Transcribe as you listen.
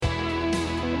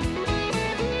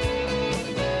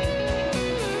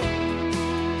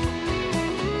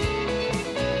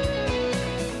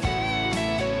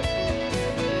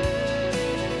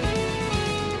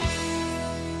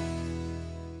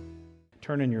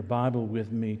turn in your Bible with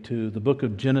me to the book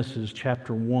of Genesis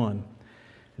chapter 1.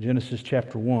 Genesis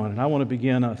chapter 1. And I want to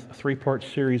begin a three-part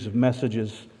series of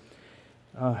messages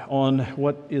on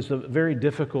what is a very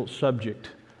difficult subject.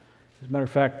 As a matter of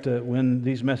fact, when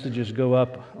these messages go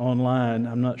up online,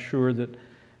 I'm not sure that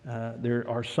there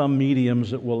are some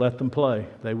mediums that will let them play.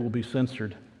 They will be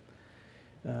censored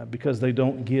because they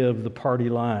don't give the party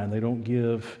line. They don't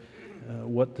give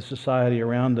what the society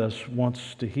around us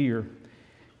wants to hear.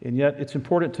 And yet it's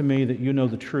important to me that you know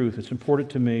the truth. It's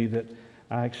important to me that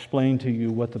I explain to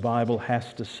you what the Bible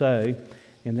has to say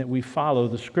and that we follow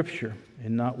the Scripture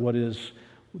and not what is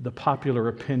the popular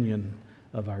opinion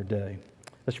of our day.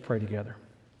 Let's pray together.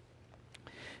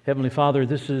 Heavenly Father,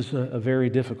 this is a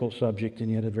very difficult subject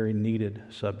and yet a very needed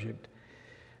subject.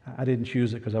 I didn't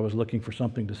choose it because I was looking for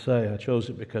something to say. I chose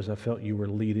it because I felt you were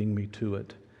leading me to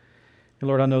it. And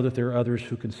Lord, I know that there are others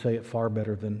who can say it far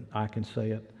better than I can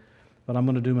say it. But I'm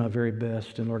going to do my very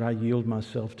best. And Lord, I yield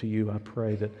myself to you. I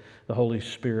pray that the Holy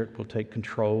Spirit will take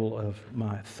control of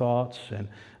my thoughts and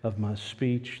of my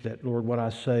speech. That, Lord, what I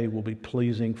say will be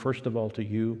pleasing, first of all, to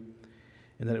you,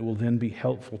 and that it will then be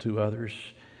helpful to others.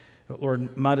 But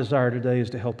Lord, my desire today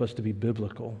is to help us to be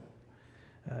biblical.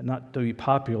 Not to be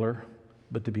popular,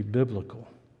 but to be biblical.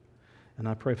 And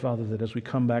I pray, Father, that as we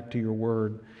come back to your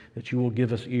word, that you will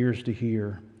give us ears to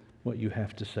hear what you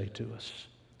have to say to us.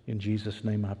 In Jesus'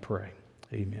 name I pray.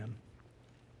 Amen.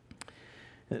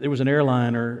 There was an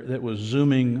airliner that was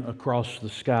zooming across the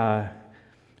sky,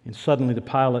 and suddenly the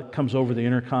pilot comes over the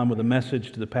intercom with a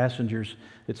message to the passengers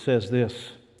that says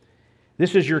this: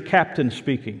 "This is your captain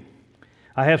speaking.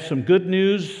 I have some good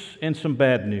news and some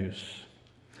bad news.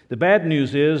 The bad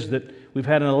news is that we've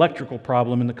had an electrical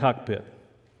problem in the cockpit.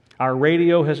 Our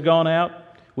radio has gone out.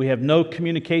 We have no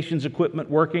communications equipment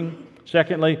working.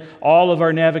 Secondly, all of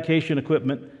our navigation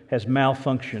equipment has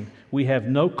malfunctioned. We have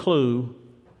no clue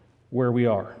where we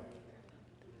are.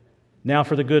 Now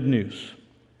for the good news.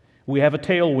 We have a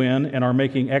tailwind and are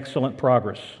making excellent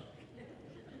progress."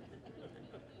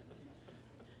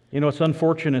 You know, it's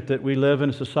unfortunate that we live in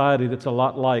a society that's a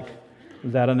lot like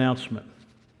that announcement.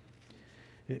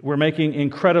 We're making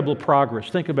incredible progress.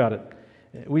 Think about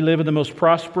it. We live in the most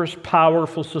prosperous,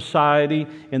 powerful society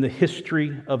in the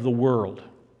history of the world.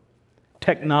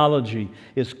 Technology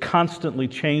is constantly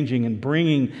changing and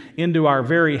bringing into our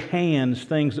very hands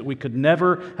things that we could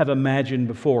never have imagined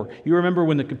before. You remember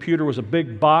when the computer was a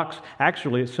big box?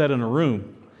 Actually, it sat in a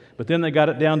room. But then they got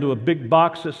it down to a big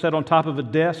box that sat on top of a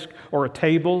desk or a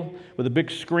table with a big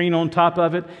screen on top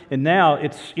of it. And now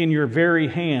it's in your very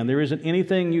hand. There isn't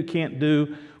anything you can't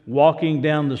do walking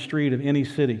down the street of any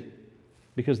city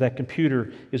because that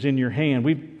computer is in your hand.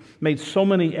 We've made so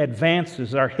many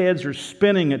advances. Our heads are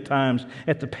spinning at times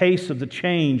at the pace of the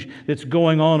change that's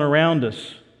going on around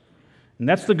us. And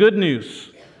that's the good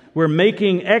news. We're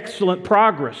making excellent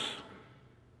progress.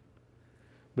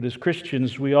 But as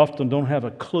Christians, we often don't have a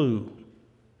clue.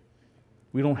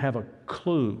 We don't have a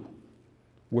clue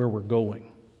where we're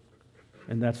going.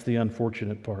 And that's the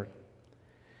unfortunate part.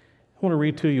 I want to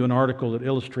read to you an article that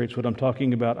illustrates what I'm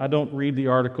talking about. I don't read the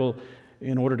article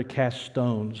in order to cast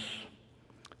stones.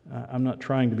 I'm not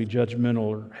trying to be judgmental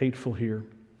or hateful here.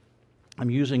 I'm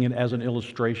using it as an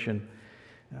illustration.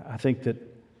 I think that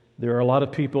there are a lot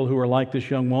of people who are like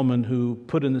this young woman who,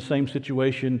 put in the same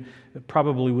situation,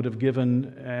 probably would have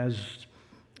given as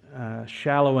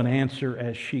shallow an answer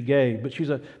as she gave. But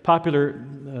she's a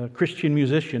popular Christian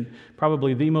musician,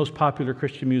 probably the most popular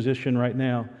Christian musician right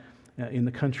now in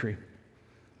the country.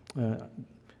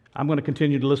 I'm going to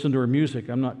continue to listen to her music.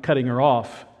 I'm not cutting her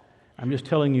off. I'm just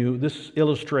telling you, this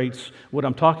illustrates what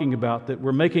I'm talking about, that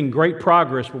we're making great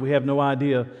progress, but we have no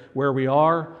idea where we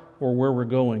are or where we're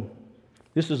going.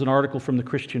 This is an article from the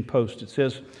Christian Post. It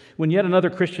says, "When yet another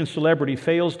Christian celebrity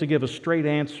fails to give a straight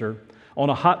answer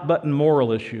on a hot-button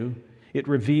moral issue, it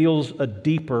reveals a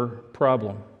deeper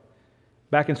problem."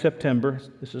 Back in September,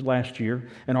 this is last year,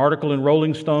 an article in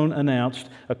Rolling Stone announced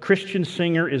a Christian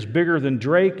singer is bigger than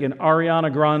Drake and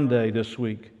Ariana Grande this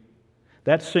week.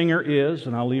 That singer is,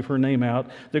 and I'll leave her name out,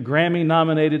 the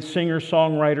Grammy-nominated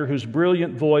singer-songwriter whose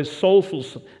brilliant voice, soulful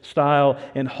style,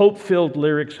 and hope-filled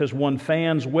lyrics has won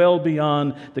fans well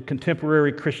beyond the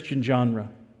contemporary Christian genre.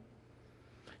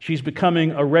 She's becoming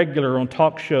a regular on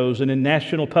talk shows and in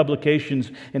national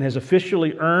publications and has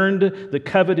officially earned the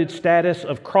coveted status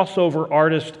of crossover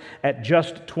artist at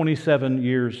just 27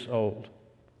 years old.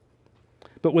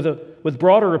 But with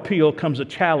broader appeal comes a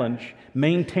challenge: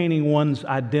 maintaining one's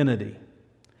identity.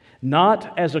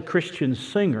 Not as a Christian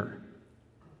singer,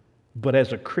 but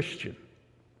as a Christian.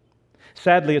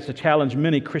 Sadly, it's a challenge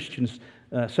many Christian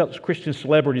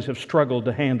celebrities have struggled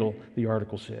to handle, the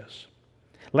article says.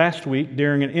 Last week,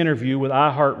 during an interview with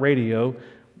iHeartRadio,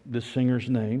 the singer's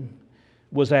name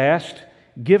was asked,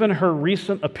 given her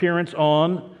recent appearance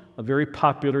on a very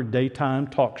popular daytime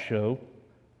talk show,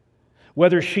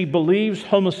 whether she believes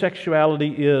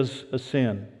homosexuality is a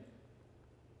sin.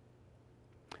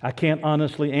 "I can't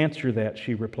honestly answer that,"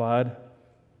 she replied.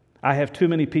 "I have too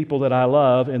many people that I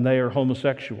love, and they are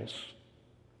homosexuals."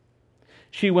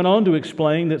 She went on to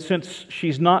explain that since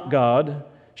she's not God,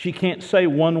 she can't say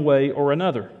one way or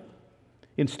another.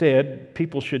 Instead,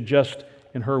 people should just,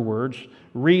 in her words,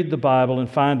 read the Bible and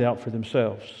find out for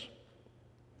themselves.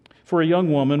 For a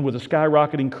young woman with a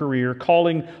skyrocketing career,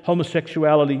 calling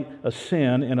homosexuality a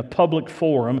sin in a public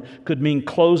forum could mean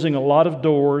closing a lot of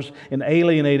doors and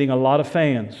alienating a lot of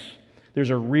fans. There's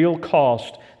a real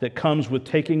cost that comes with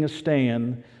taking a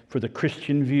stand for the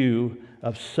Christian view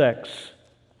of sex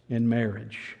in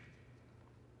marriage.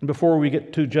 And before we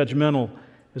get too judgmental,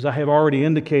 as I have already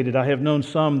indicated, I have known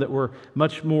some that were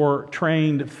much more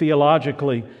trained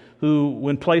theologically who,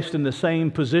 when placed in the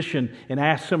same position and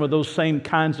asked some of those same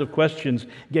kinds of questions,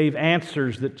 gave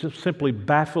answers that just simply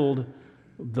baffled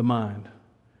the mind.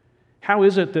 How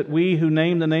is it that we who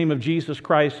name the name of Jesus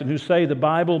Christ and who say the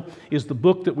Bible is the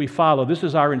book that we follow, this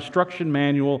is our instruction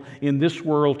manual in this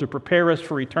world to prepare us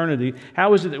for eternity,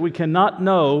 how is it that we cannot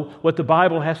know what the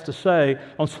Bible has to say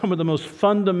on some of the most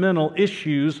fundamental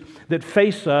issues that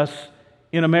face us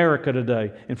in America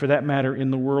today, and for that matter,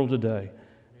 in the world today?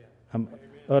 I'm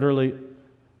utterly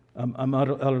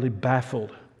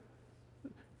baffled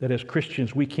that as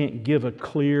Christians we can't give a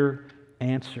clear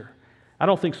answer. I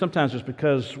don't think sometimes it's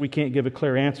because we can't give a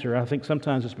clear answer. I think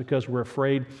sometimes it's because we're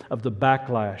afraid of the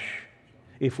backlash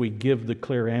if we give the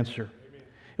clear answer.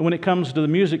 And when it comes to the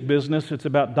music business, it's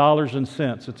about dollars and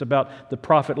cents. It's about the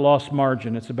profit-loss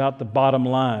margin. It's about the bottom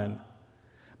line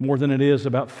more than it is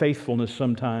about faithfulness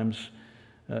sometimes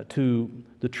to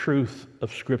the truth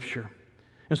of Scripture.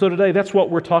 And so today, that's what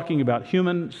we're talking about,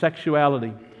 human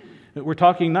sexuality. We're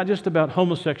talking not just about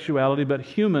homosexuality, but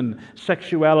human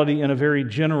sexuality in a very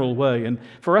general way. And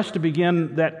for us to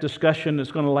begin that discussion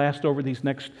that's going to last over these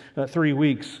next 3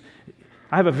 weeks,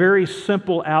 I have a very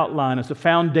simple outline. It's a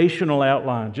foundational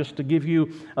outline, just to give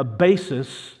you a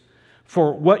basis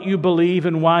for what you believe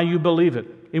and why you believe it.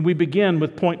 And we begin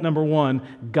with point number 1,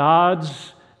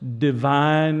 God's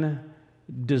divine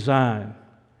design.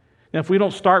 Now, if we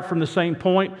don't start from the same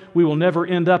point, we will never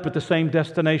end up at the same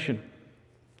destination.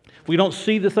 If we don't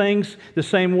see the things the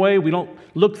same way, we don't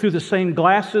look through the same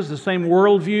glasses, the same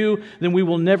worldview, then we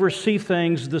will never see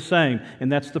things the same.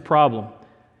 And that's the problem.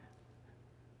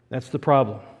 That's the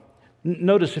problem.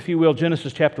 Notice, if you will,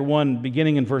 Genesis chapter 1,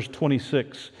 beginning in verse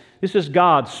 26. This is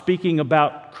God speaking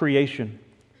about creation.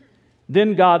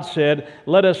 Then God said,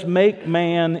 "Let us make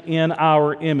man in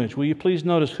our image." Will you please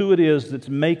notice who it is that's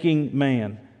making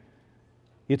man?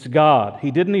 It's God.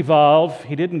 He didn't evolve.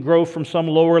 He didn't grow from some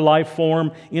lower life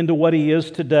form into what he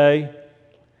is today.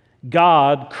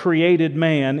 God created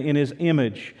man in his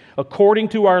image. According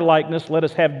to our likeness, let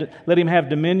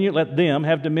them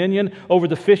have dominion over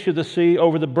the fish of the sea,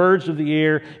 over the birds of the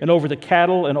air, and over the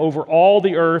cattle, and over all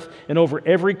the earth, and over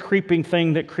every creeping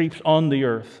thing that creeps on the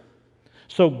earth.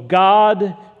 So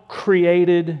God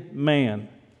created man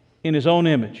in his own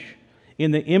image.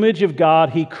 In the image of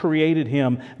God, He created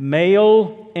him,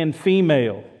 male and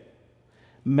female.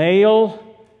 Male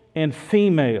and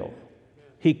female,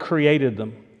 He created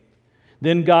them.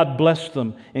 Then God blessed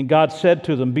them, and God said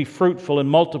to them, "Be fruitful and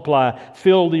multiply,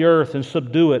 fill the earth and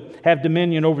subdue it. Have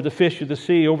dominion over the fish of the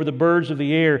sea, over the birds of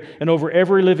the air, and over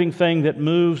every living thing that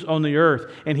moves on the earth."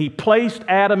 And He placed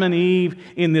Adam and Eve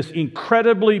in this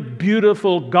incredibly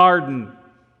beautiful garden.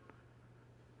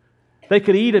 They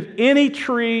could eat of any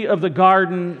tree of the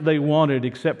garden they wanted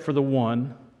except for the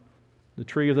one, the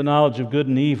tree of the knowledge of good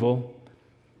and evil.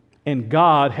 And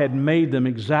God had made them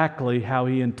exactly how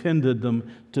He intended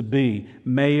them to be,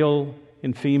 male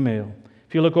and female.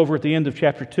 If you look over at the end of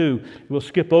chapter 2, we'll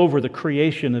skip over the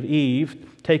creation of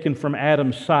Eve, taken from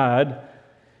Adam's side.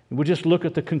 And we'll just look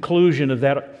at the conclusion of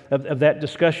that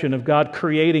discussion of God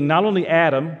creating not only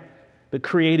Adam, but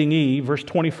creating Eve. Verse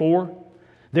 24,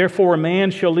 "Therefore a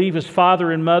man shall leave his father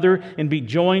and mother and be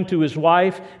joined to his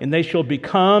wife, and they shall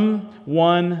become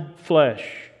one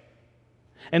flesh.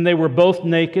 And they were both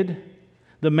naked,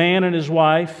 the man and his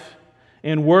wife,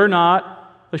 and were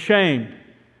not ashamed."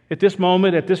 At this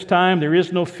moment, at this time, there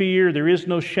is no fear, there is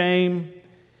no shame.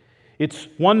 It's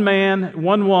one man,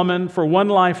 one woman for one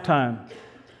lifetime.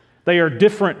 They are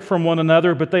different from one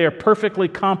another, but they are perfectly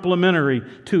complementary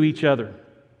to each other.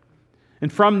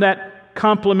 And from that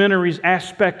complementary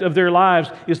aspect of their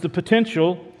lives is the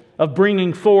potential of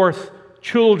bringing forth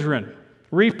children.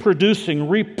 reproducing,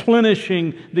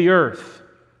 replenishing the earth.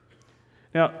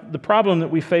 Now, the problem that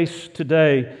we face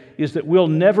today is that we'll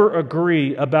never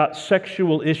agree about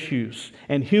sexual issues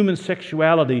and human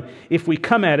sexuality if we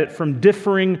come at it from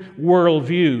differing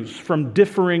worldviews, from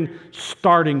differing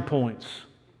starting points.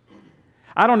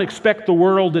 I don't expect the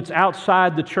world that's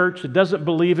outside the church, that doesn't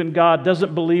believe in God,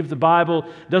 doesn't believe the Bible,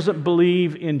 doesn't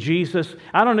believe in Jesus,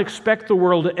 I don't expect the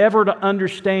world ever to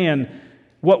understand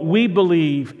what we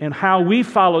believe and how we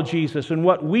follow Jesus and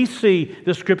what we see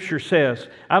the Scripture says.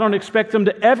 I don't expect them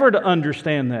to ever to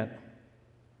understand that.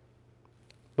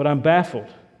 But I'm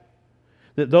baffled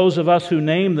that those of us who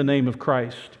name the name of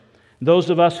Christ,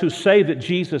 those of us who say that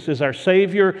Jesus is our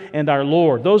Savior and our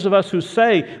Lord, those of us who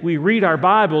say we read our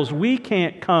Bibles, we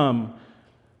can't come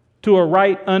to a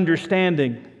right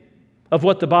understanding of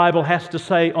what the Bible has to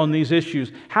say on these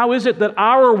issues. How is it that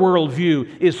our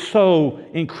worldview is so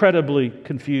incredibly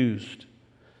confused?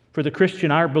 For the Christian,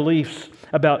 our beliefs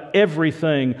about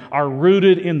everything are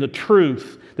rooted in the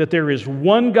truth that there is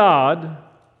one God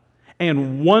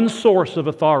and one source of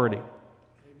authority.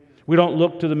 We don't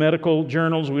look to the medical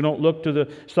journals, we don't look to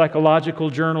the psychological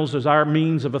journals as our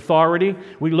means of authority.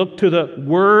 We look to the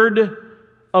Word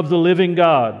of the living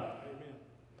God.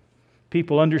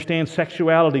 People understand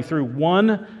sexuality through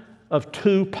one of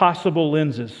two possible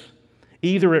lenses.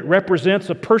 Either it represents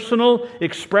a personal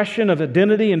expression of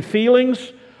identity and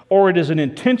feelings, or it is an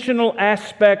intentional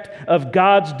aspect of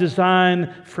God's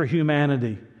design for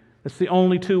humanity. That's the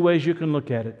only two ways you can look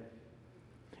at it.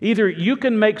 Either you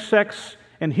can make sex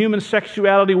and human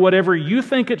sexuality whatever you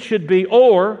think it should be,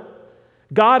 or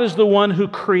God is the one who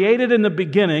created in the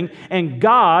beginning, and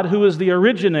God, who is the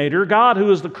originator, God, who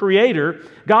is the creator,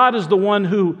 God is the one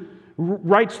who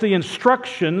writes the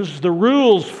instructions, the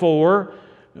rules for.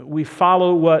 We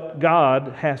follow what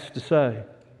God has to say.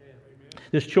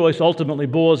 This choice ultimately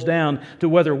boils down to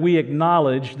whether we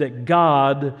acknowledge that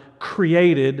God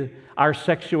created our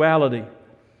sexuality.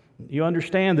 You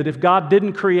understand that if God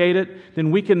didn't create it, then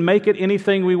we can make it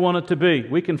anything we want it to be.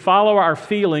 We can follow our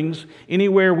feelings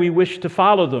anywhere we wish to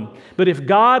follow them. But if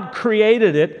God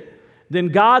created it, then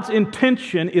God's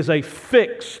intention is a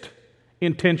fixed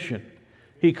intention.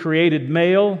 He created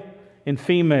male and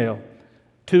female,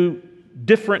 two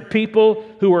different people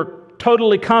who are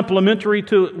totally complementary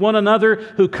to one another,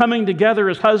 who coming together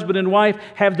as husband and wife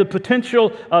have the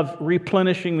potential of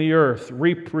replenishing the earth,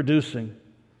 reproducing.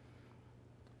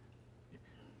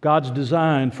 God's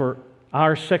design for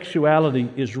our sexuality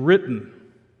is written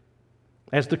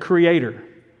as the Creator.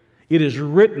 It is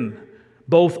written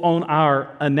both on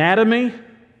our anatomy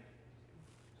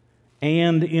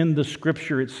and in the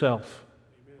Scripture itself.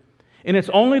 And it's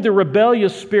only the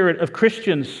rebellious spirit of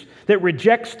Christians that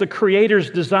rejects the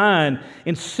Creator's design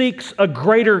and seeks a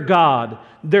greater God,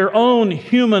 their own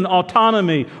human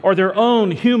autonomy or their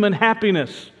own human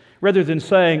happiness, rather than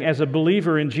saying, as a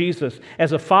believer in Jesus,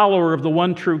 as a follower of the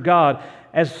one true God,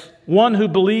 as one who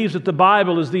believes that the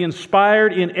Bible is the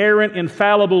inspired, inerrant,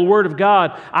 infallible Word of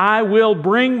God, I will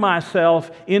bring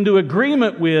myself into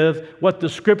agreement with what the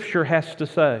Scripture has to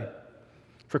say.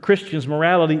 For Christians,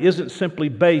 morality isn't simply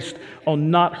based on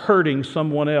not hurting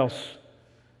someone else,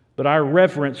 but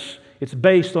it's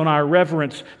based on our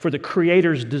reverence for the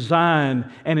Creator's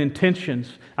design and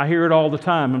intentions. I hear it all the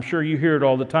time. I'm sure you hear it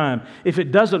all the time. If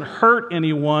it doesn't hurt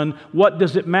anyone, what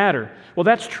does it matter? Well,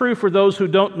 that's true for those who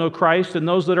don't know Christ and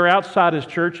those that are outside His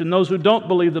church and those who don't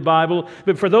believe the Bible.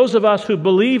 But for those of us who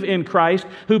believe in Christ,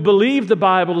 who believe the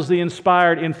Bible is the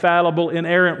inspired, infallible,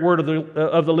 inerrant Word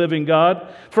of the living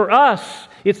God, for us,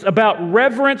 it's about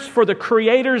reverence for the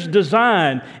Creator's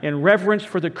design and reverence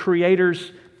for the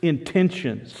Creator's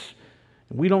intentions.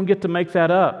 We don't get to make that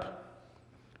up.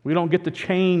 We don't get to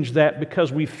change that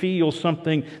because we feel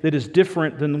something that is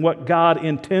different than what God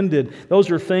intended.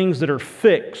 Those are things that are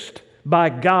fixed by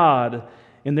God,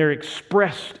 and they're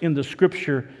expressed in the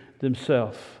Scripture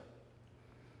themselves.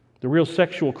 The real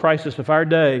sexual crisis of our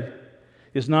day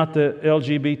is not the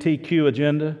LGBTQ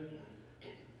agenda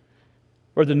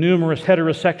or the numerous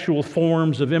heterosexual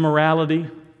forms of immorality.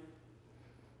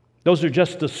 Those are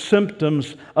just the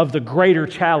symptoms of the greater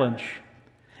challenge.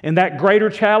 And that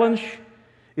greater challenge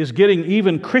is getting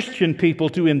even Christian people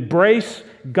to embrace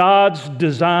God's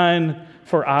design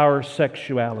for our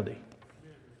sexuality.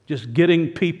 Just getting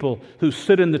people who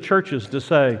sit in the churches to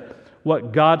say,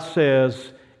 what God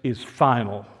says is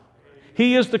final.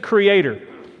 He is the Creator.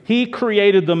 He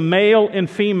created the male and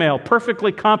female,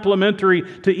 perfectly complementary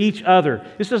to each other.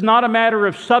 This is not a matter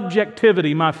of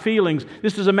subjectivity, my feelings.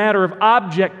 This is a matter of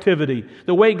objectivity.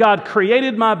 The way God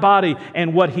created my body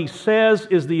and what He says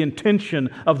is the intention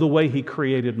of the way He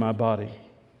created my body.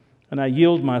 And I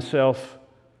yield myself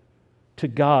to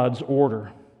God's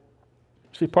order.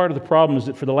 See, part of the problem is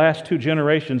that for the last 2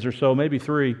 generations or so, maybe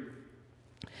 3,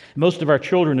 most of our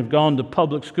children have gone to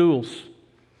public schools.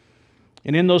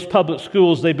 And in those public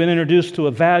schools, they've been introduced to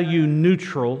a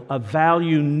value-neutral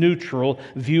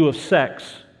view of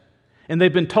sex. And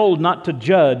they've been told not to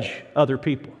judge other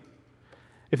people.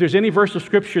 If there's any verse of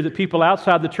Scripture that people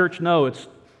outside the church know, it's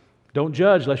don't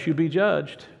judge lest you be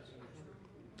judged.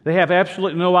 They have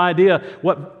absolutely no idea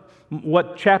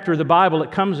what chapter of the Bible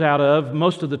it comes out of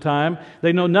most of the time.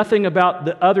 They know nothing about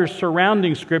the other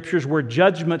surrounding Scriptures where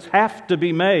judgments have to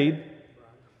be made.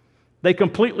 They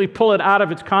completely pull it out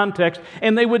of its context,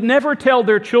 and they would never tell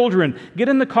their children, get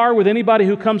in the car with anybody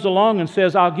who comes along and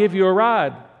says, I'll give you a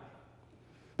ride.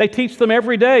 They teach them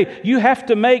every day, you have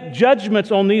to make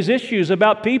judgments on these issues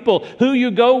about people, who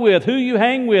you go with, who you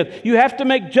hang with. You have to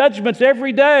make judgments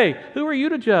every day. Who are you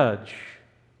to judge?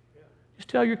 Just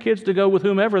tell your kids to go with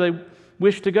whomever they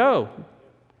wish to go.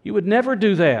 You would never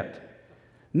do that.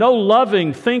 No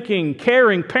loving, thinking,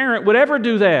 caring parent would ever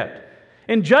do that.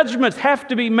 And judgments have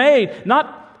to be made,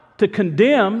 not to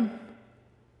condemn,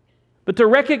 but to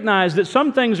recognize that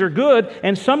some things are good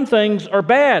and some things are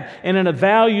bad. And in a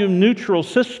value-neutral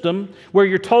system where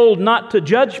you're told not to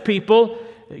judge people,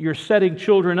 you're setting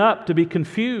children up to be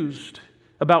confused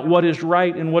about what is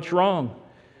right and what's wrong.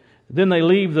 Then they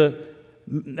leave the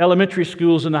elementary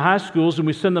schools and the high schools, and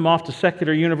we send them off to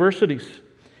secular universities.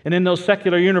 And in those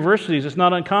secular universities, it's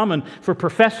not uncommon for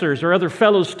professors or other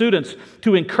fellow students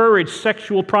to encourage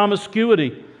sexual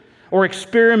promiscuity or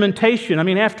experimentation. I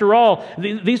mean, after all,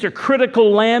 these are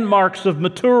critical landmarks of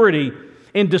maturity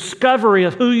and discovery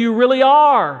of who you really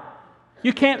are.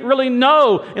 You can't really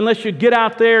know unless you get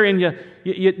out there and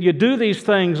you do these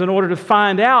things in order to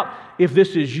find out if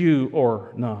this is you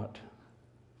or not.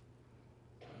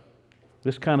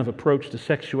 This kind of approach to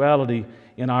sexuality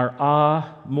in our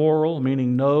amoral,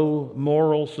 meaning no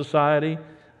moral society,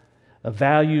 a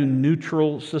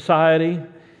value-neutral society,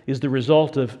 is the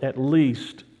result of at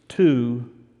least 2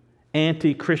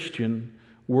 anti-Christian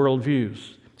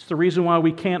worldviews. It's the reason why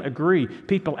we can't agree.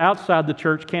 People outside the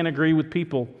church can't agree with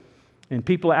people, and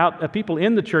people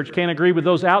in the church can't agree with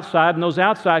those outside, and those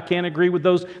outside can't agree with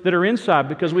those that are inside,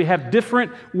 because we have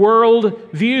different world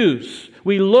views.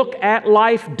 We look at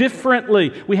life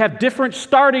differently. We have different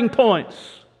starting points.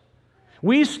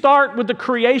 We start with the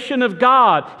creation of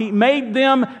God. He made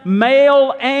them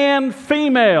male and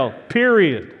female,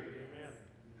 period.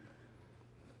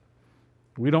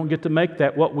 We don't get to make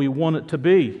that what we want it to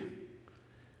be.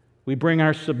 We bring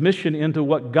our submission into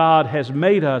what God has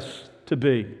made us to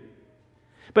be.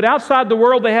 But outside the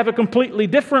world, they have a completely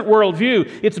different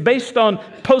worldview. It's based on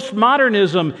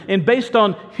postmodernism and based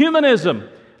on humanism.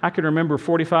 I can remember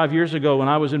 45 years ago when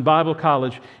I was in Bible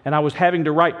college and I was having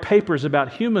to write papers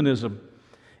about humanism.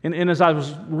 And as I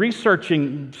was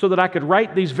researching so that I could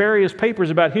write these various papers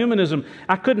about humanism,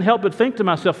 I couldn't help but think to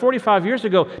myself, 45 years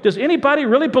ago, does anybody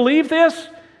really believe this?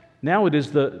 Now it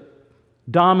is the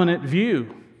dominant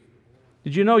view.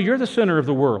 Did you know you're the center of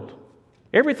the world?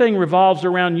 Everything revolves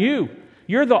around you.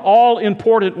 You're the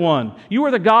all-important one. You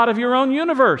are the God of your own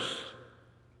universe.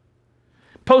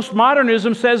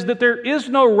 Postmodernism says that there is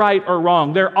no right or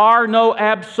wrong. There are no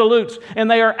absolutes,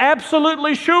 and they are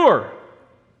absolutely sure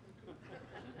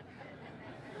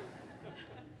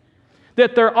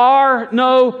that there are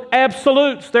no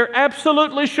absolutes. They're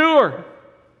absolutely sure.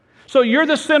 So you're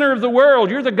the center of the world.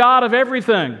 You're the God of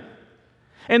everything.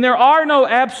 And there are no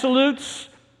absolutes.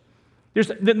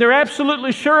 They're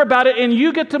absolutely sure about it, and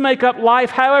you get to make up life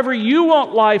however you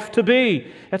want life to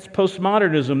be. That's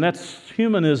postmodernism. That's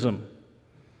humanism.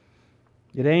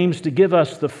 It aims to give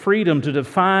us the freedom to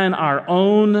define our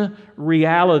own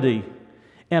reality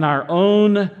and our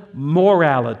own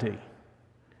morality.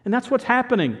 And that's what's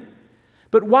happening.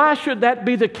 But why should that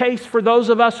be the case for those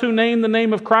of us who name the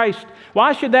name of Christ?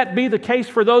 Why should that be the case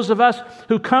for those of us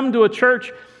who come to a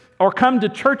church or come to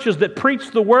churches that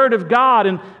preach the Word of God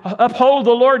and uphold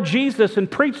the Lord Jesus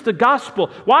and preach the gospel?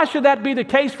 Why should that be the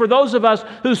case for those of us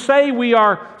who say we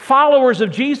are followers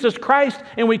of Jesus Christ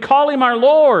and we call Him our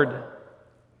Lord?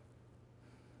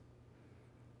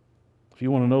 If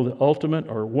you want to know the ultimate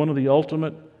or one of the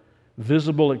ultimate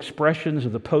visible expressions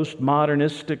of the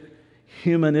postmodernistic,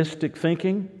 humanistic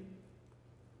thinking,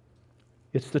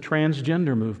 it's the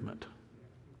transgender movement.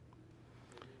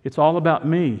 It's all about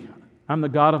me. I'm the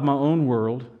God of my own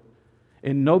world,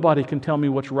 and nobody can tell me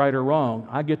what's right or wrong.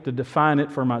 I get to define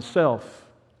it for myself.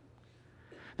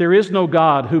 There is no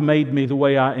God who made me the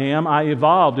way I am. I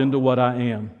evolved into what I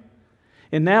am.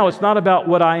 And now it's not about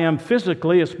what I am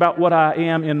physically, it's about what I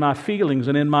am in my feelings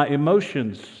and in my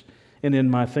emotions and in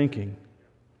my thinking.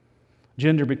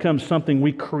 Gender becomes something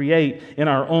we create in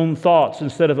our own thoughts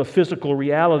instead of a physical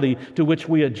reality to which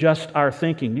we adjust our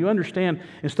thinking. Do you understand?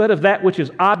 Instead of that which is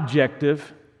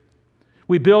objective,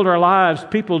 we build our lives,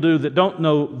 people do that don't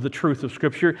know the truth of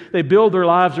Scripture, they build their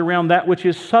lives around that which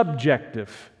is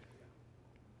subjective.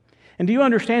 And do you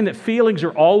understand that feelings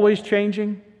are always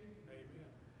changing?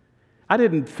 I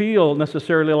didn't feel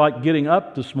necessarily like getting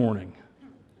up this morning.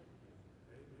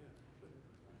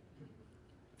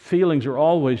 Feelings are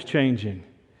always changing.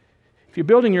 If you're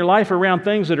building your life around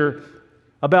things that are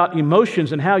about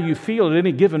emotions and how you feel at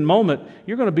any given moment,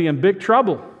 you're going to be in big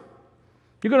trouble.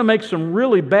 You're going to make some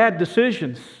really bad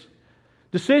decisions.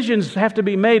 Decisions have to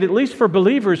be made, at least for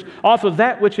believers, off of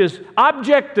that which is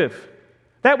objective,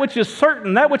 that which is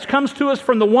certain, that which comes to us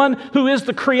from the one who is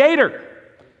the Creator.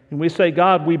 And we say,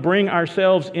 God, we bring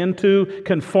ourselves into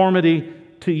conformity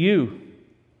to you.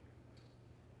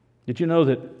 Did you know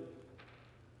that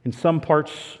in some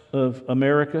parts of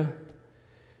America,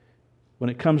 when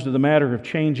it comes to the matter of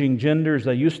changing genders,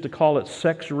 they used to call it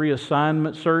sex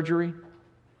reassignment surgery?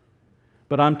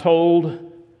 But I'm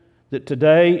told that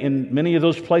today in many of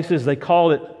those places they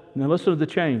call it, now listen to the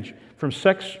change, from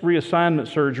sex reassignment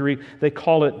surgery, they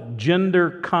call it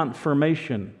gender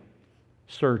confirmation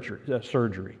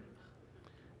surgery.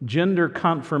 Gender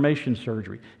confirmation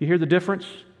surgery. You hear the difference?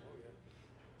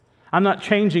 I'm not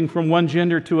changing from one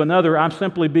gender to another. I'm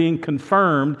simply being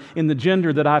confirmed in the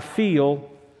gender that I feel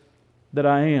that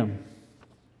I am.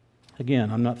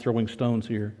 Again, I'm not throwing stones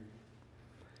here.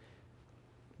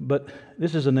 But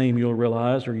this is a name you'll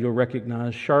realize or you'll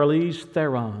recognize, Charlize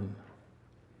Theron.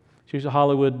 She's a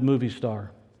Hollywood movie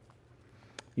star.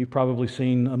 You've probably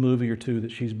seen a movie or two that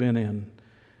she's been in.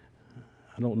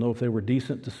 I don't know if they were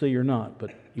decent to see or not,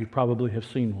 but you probably have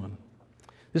seen one.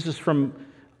 This is from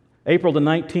April the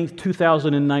 19th,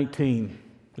 2019.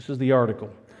 This is the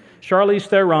article. Charlize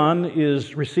Theron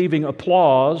is receiving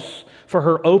applause for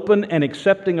her open and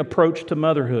accepting approach to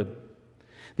motherhood.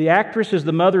 The actress is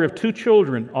the mother of 2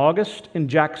 children, August and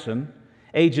Jackson,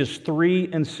 ages 3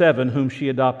 and 7, whom she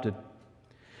adopted.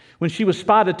 When she was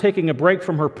spotted taking a break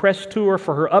from her press tour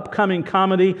for her upcoming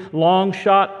comedy Long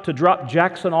Shot to drop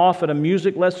Jackson off at a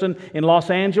music lesson in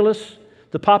Los Angeles,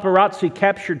 the paparazzi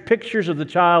captured pictures of the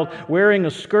child wearing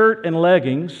a skirt and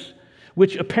leggings,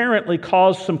 which apparently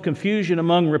caused some confusion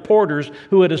among reporters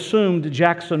who had assumed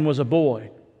Jackson was a boy.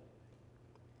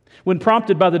 When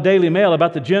prompted by the Daily Mail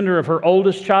about the gender of her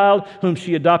oldest child, whom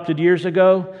she adopted years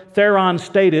ago, Theron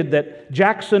stated that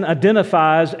Jackson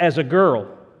identifies as a girl.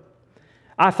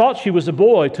 I thought she was a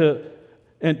boy too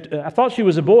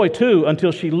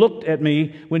until she looked at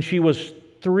me when she was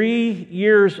 3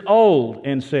 years old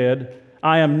and said,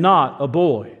 "I am not a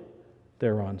boy,"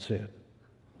 Theron said.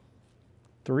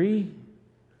 3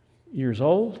 years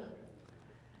old?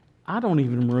 I don't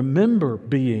even remember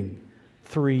being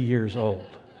 3 years old.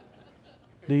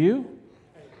 Do you?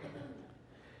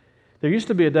 There used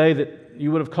to be a day that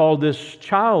you would have called this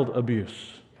child abuse.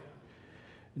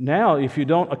 Now, if you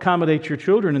don't accommodate your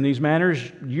children in these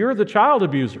manners, you're the child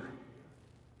abuser.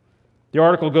 The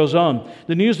article goes on.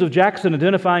 The news of Jackson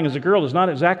identifying as a girl is not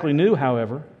exactly new,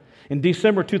 however. In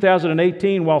December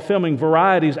 2018, while filming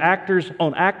Variety's Actors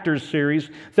on Actors series,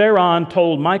 Theron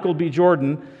told Michael B.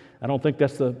 Jordan, I don't think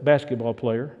that's the basketball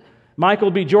player,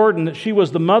 Michael B. Jordan, that she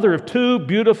was the mother of 2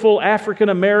 beautiful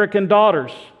African-American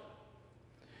daughters.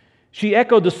 She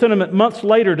echoed the sentiment months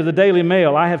later to the Daily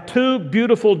Mail. "I have 2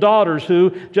 beautiful daughters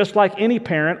who, just like any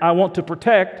parent, I want to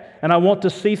protect and I want to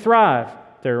see thrive,"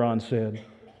 Theron said,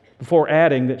 before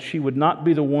adding that she would not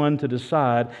be the one to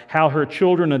decide how her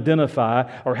children identify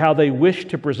or how they wish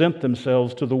to present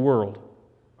themselves to the world.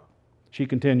 She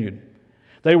continued,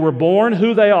 "They were born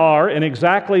who they are, and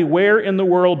exactly where in the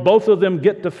world both of them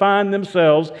get to find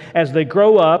themselves as they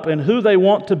grow up and who they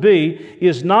want to be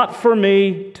is not for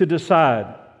me to decide.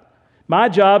 My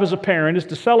job as a parent is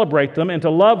to celebrate them and to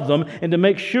love them and to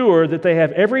make sure that they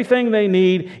have everything they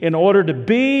need in order to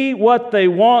be what they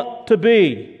want to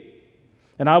be.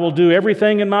 And I will do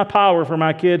everything in my power for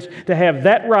my kids to have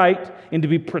that right and to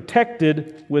be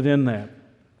protected within that."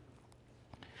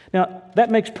 Now,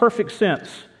 that makes perfect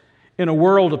sense in a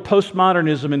world of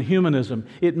postmodernism and humanism.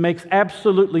 It makes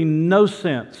absolutely no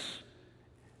sense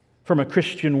from a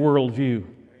Christian worldview.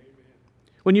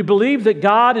 When you believe that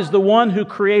God is the one who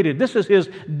created, this is His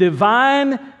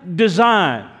divine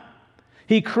design.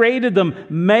 He created them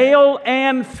male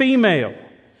and female.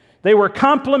 They were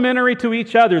complementary to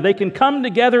each other. They can come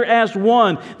together as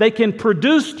one. They can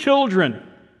produce children.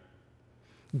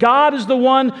 God is the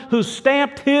one who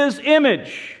stamped His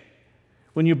image.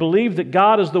 When you believe that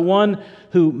God is the one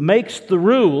who makes the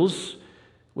rules,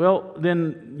 well,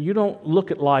 then you don't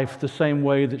look at life the same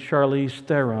way that Charlize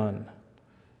Theron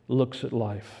looks at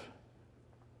life.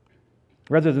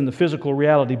 Rather than the physical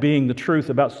reality being the truth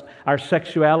about our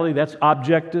sexuality, that's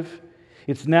objective.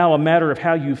 It's now a matter of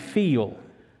how you feel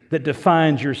that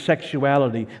defines your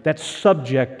sexuality. That's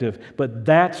subjective, but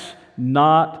that's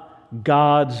not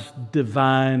God's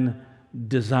divine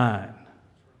design.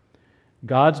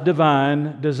 God's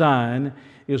divine design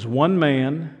is one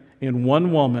man and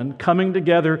one woman coming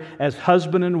together as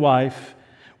husband and wife,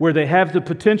 where they have the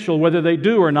potential, whether they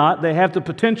do or not, they have the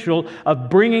potential of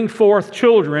bringing forth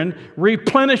children,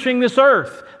 replenishing this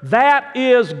earth. That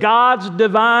is God's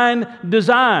divine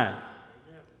design.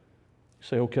 You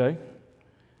say, okay,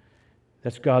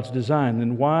 that's God's design.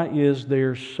 Then why is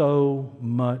there so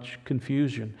much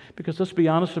confusion? Because let's be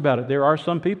honest about it. There are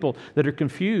some people that are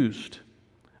confused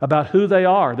about who they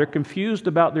are. They're confused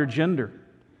about their gender.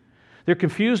 They're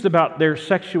confused about their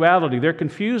sexuality. They're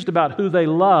confused about who they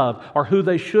love or who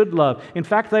they should love. In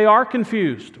fact, they are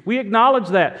confused. We acknowledge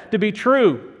that to be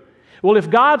true. Well, if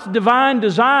God's divine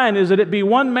design is that it be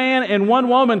one man and one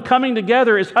woman coming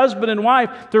together as husband and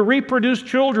wife to reproduce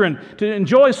children, to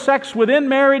enjoy sex within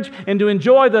marriage, and to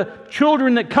enjoy the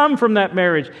children that come from that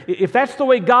marriage, if that's the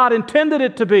way God intended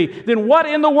it to be, then what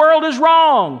in the world is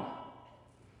wrong?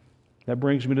 That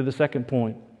brings me to the second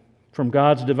point. From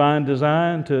God's divine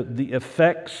design to the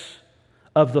effects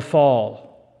of the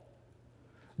fall.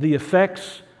 The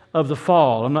effects of the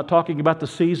fall. I'm not talking about the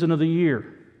season of the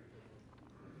year.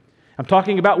 I'm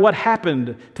talking about what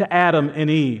happened to Adam and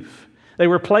Eve. They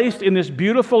were placed in this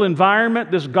beautiful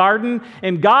environment, this garden,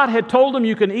 and God had told them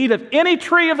you can eat of any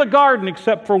tree of the garden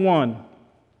except for one.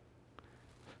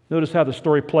 Notice how the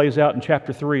story plays out in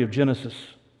chapter 3 of Genesis.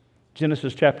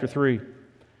 Genesis chapter 3,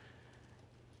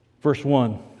 verse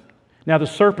 1. Now the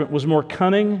serpent was more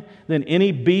cunning than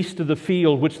any beast of the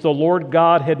field which the Lord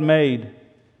God had made.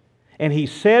 And he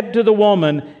said to the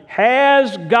woman,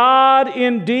 "Has God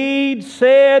indeed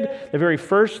said?" The very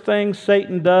first thing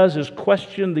Satan does is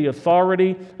question the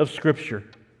authority of Scripture.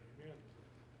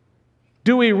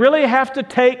 Do we really have to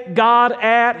take God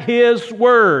at His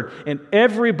word? And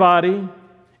everybody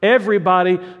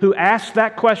who asks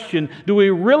that question, do we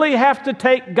really have to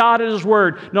take God at His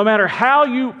word? No matter how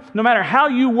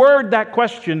you word that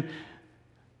question,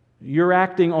 you're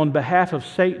acting on behalf of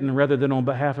Satan rather than on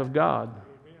behalf of God.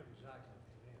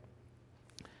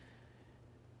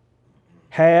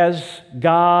 Has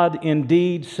God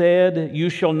indeed said, "You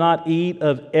shall not eat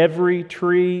of every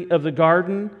tree of the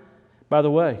garden"? By the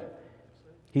way,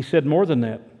 He said more than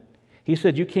that. He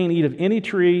said you can't eat of any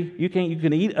tree, you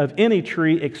can eat of any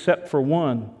tree except for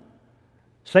one.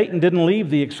 Satan didn't leave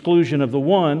the exclusion of the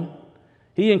one.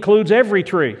 He includes every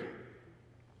tree.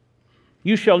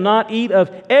 You shall not eat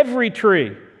of every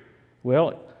tree.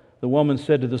 Well, the woman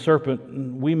said to the serpent,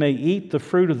 "We may eat the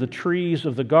fruit of the trees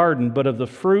of the garden, but of the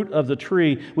fruit of the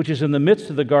tree which is in the midst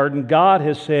of the garden, God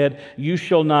has said, you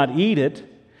shall not eat it,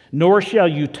 nor shall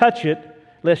you touch it,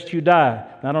 lest you die."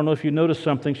 I don't know if you noticed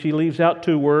something. She leaves out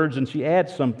two words and she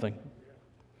adds something.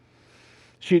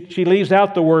 She leaves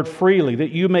out the word freely,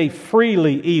 that you may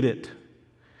freely eat it.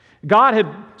 God had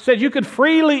said you could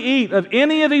freely eat of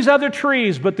any of these other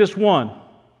trees but this one.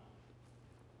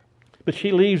 But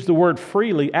she leaves the word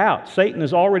freely out. Satan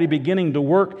is already beginning to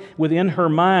work within her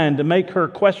mind to make her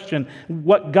question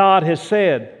what God has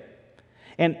said.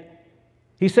 And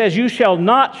he says, you shall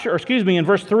not, in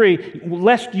verse 3,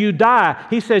 lest you die.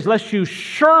 He says, lest you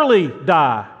surely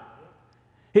die.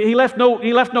 He left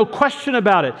no question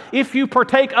about it. If you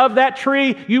partake of that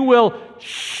tree, you will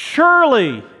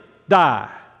surely die.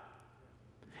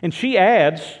 And she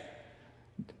adds,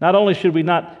 not only should we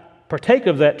not partake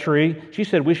of that tree, she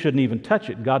said we shouldn't even touch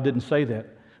it. God didn't say that.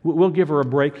 We'll give her a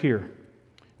break here.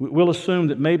 We'll assume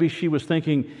that maybe she was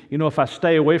thinking, if I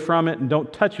stay away from it and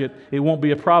don't touch it, it won't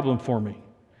be a problem for me.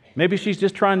 Maybe she's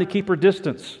just trying to keep her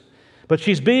distance. But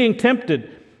she's being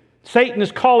tempted. Satan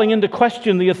is calling into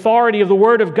question the authority of the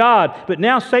Word of God. But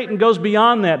now Satan goes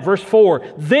beyond that. Verse 4,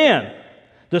 then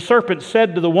the serpent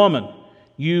said to the woman,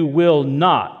 "You will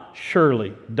not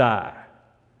surely die."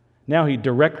 Now he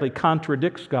directly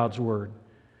contradicts God's Word.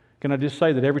 Can I just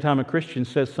say that every time a Christian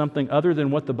says something other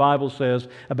than what the Bible says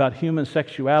about human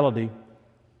sexuality,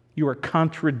 you are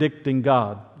contradicting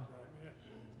God.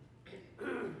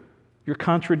 You're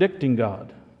contradicting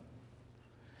God.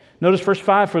 Notice verse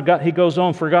 5, he goes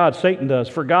on, Satan does.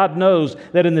 "For God knows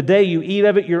that in the day you eat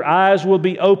of it, your eyes will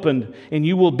be opened, and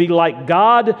you will be like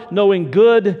God, knowing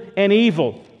good and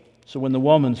evil." So when the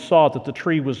woman saw that the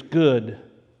tree was good,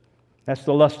 that's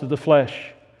the lust of the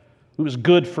flesh. It was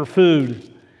good for food.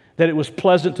 that it was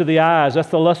pleasant to the eyes. That's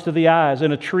the lust of the eyes.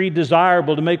 And a tree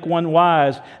desirable to make one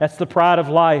wise. That's the pride of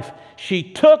life. She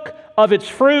took of its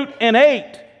fruit and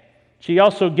ate. She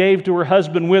also gave to her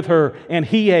husband with her, and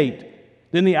he ate.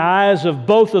 Then the eyes of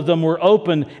both of them were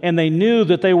opened, and they knew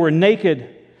that they were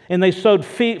naked. And they sewed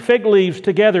fig leaves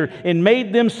together and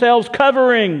made themselves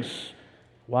coverings.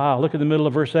 Wow, look at the middle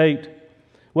of verse 8.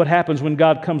 What happens when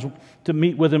God comes to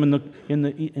meet with them in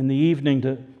the evening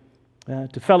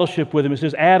to fellowship with him? It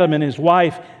says Adam and his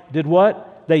wife did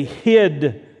what? They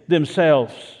hid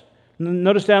themselves.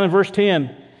 Notice down in verse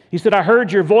 10. He said, I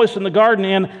heard your voice in the garden,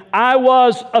 and I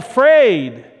was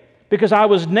afraid because I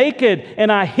was naked, and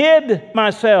I hid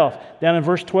myself. Down in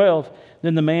verse 12.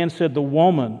 Then the man said, the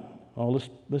woman. Oh,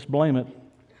 let's blame it.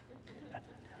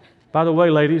 By the way,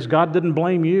 ladies, God didn't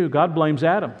blame you. God blames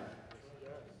Adam.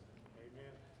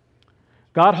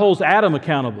 God holds Adam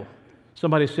accountable.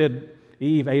 Somebody said,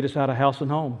 Eve ate us out of house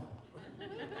and home.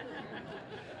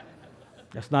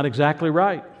 That's not exactly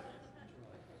right.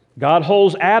 God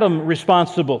holds Adam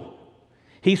responsible.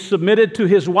 He submitted to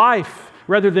his wife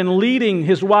rather than leading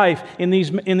his wife in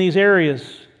these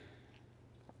areas.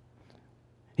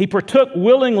 He partook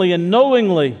willingly and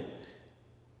knowingly,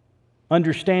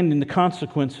 understanding the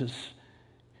consequences.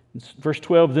 Verse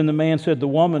 12, then the man said, the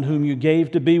woman whom you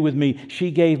gave to be with me,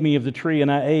 she gave me of the tree, and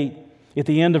I ate. At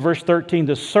the end of verse 13,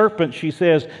 the serpent, she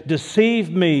says,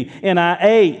 deceived me, and I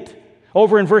ate.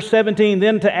 Over in verse 17,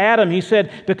 then to Adam, he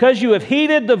said, because you have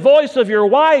heeded the voice of your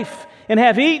wife and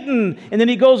have eaten. And then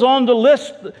he goes on to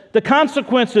list the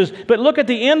consequences. But look at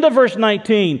the end of verse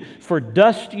 19. For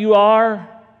dust you are,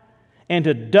 and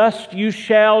to dust you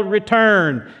shall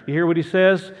return. You hear what he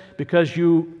says? Because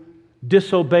you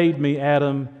disobeyed me,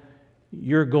 Adam,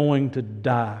 you're going to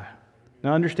die.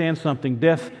 Now understand something.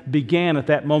 Death began at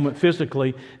that moment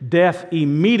physically. Death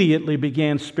immediately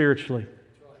began spiritually.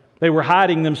 They were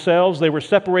hiding themselves. They were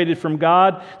separated from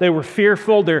God. They were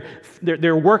fearful.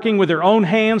 They're working with their own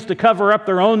hands to cover up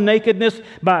their own nakedness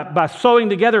by sewing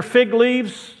together fig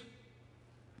leaves.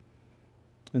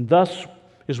 And thus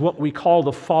is what we call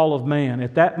the fall of man.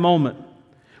 At that moment,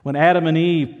 when Adam and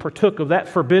Eve partook of that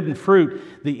forbidden fruit,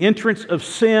 the entrance of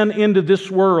sin into this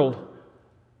world.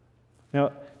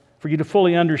 Now, for you to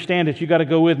fully understand it, you've got to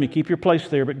go with me. Keep your place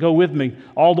there, but go with me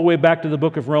all the way back to the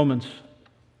book of Romans.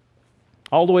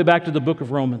 All the way back to the book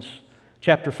of Romans,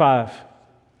 chapter 5.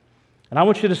 And I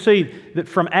want you to see that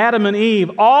from Adam and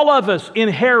Eve, all of us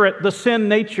inherit the sin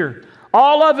nature.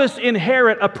 All of us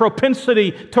inherit a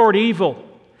propensity toward evil.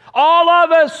 All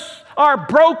of us are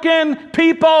broken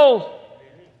people.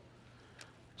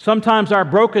 Sometimes our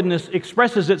brokenness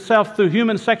expresses itself through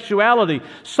human sexuality.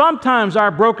 Sometimes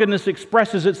our brokenness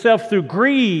expresses itself through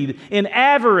greed and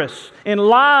avarice and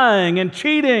lying and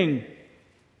cheating.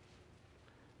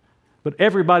 But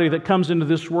everybody that comes into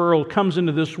this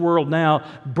world now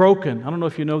broken. I don't know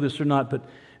if you know this or not, but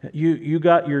you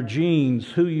got your genes,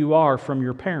 who you are, from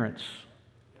your parents.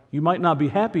 You might not be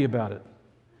happy about it.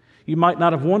 You might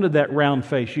not have wanted that round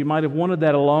face. You might have wanted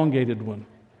that elongated one.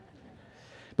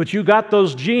 But you got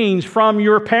those genes from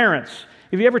your parents.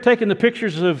 Have you ever taken the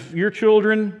pictures of your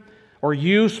children, or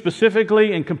you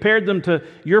specifically, and compared them to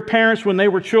your parents when they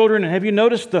were children? And have you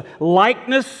noticed the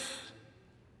likeness?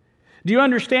 Do you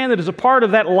understand that as a part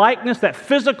of that likeness, that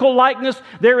physical likeness,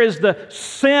 there is the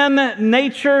sin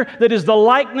nature that is the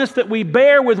likeness that we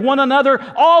bear with one another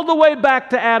all the way back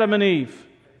to Adam and Eve?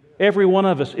 Every one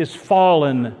of us is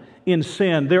fallen in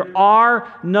sin. There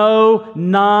are no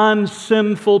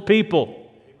non-sinful people.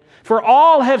 For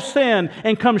all have sinned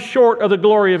and come short of the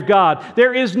glory of God.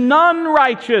 There is none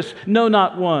righteous, no,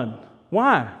 not one.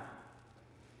 Why?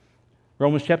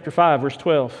 Romans chapter 5, verse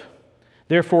 12.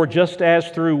 Therefore, just as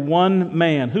through one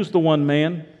man, who's the one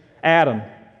man? Adam.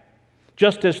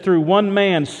 Just as through one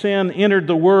man sin entered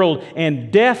the world,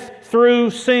 and death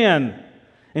through sin,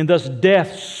 and thus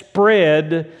death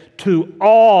spread to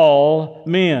all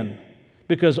men,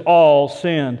 because all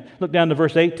sinned. Look down to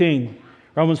verse 18.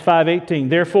 Romans 5:18.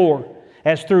 Therefore,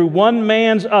 as through one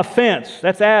man's offense,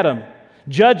 that's Adam,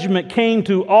 judgment came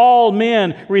to all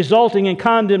men, resulting in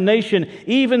condemnation,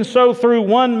 even so through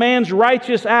one man's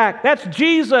righteous act. That's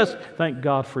Jesus. Thank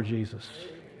God for Jesus.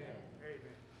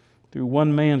 Through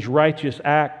one man's righteous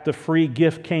act, the free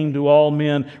gift came to all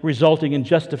men, resulting in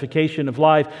justification of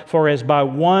life. For as by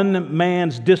one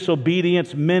man's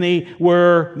disobedience many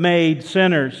were made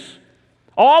sinners.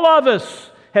 All of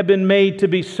us have been made to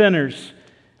be sinners.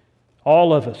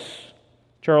 All of us.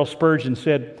 Charles Spurgeon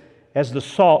said, as the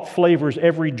salt flavors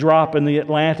every drop in the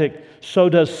Atlantic, so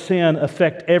does sin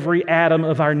affect every atom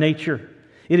of our nature.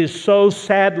 It is so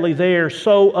sadly there,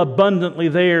 so abundantly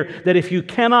there, that if you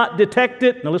cannot detect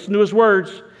it, now listen to his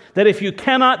words, that if you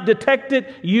cannot detect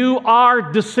it, you are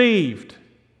deceived.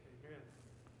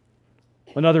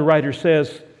 Another writer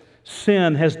says,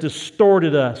 sin has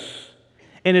distorted us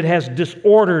and it has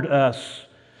disordered us.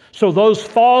 So those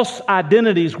false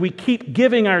identities we keep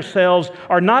giving ourselves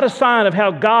are not a sign of how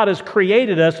God has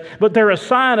created us, but they're a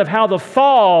sign of how the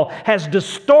fall has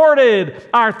distorted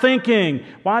our thinking.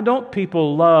 Why don't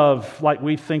people love like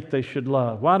we think they should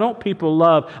love? Why don't people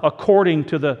love according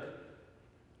to the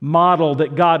model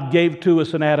that God gave to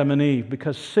us in Adam and Eve?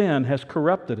 Because sin has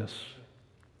corrupted us.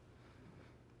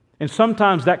 And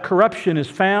sometimes that corruption is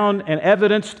found and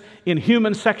evidenced in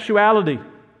human sexuality.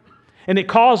 And it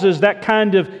causes that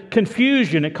kind of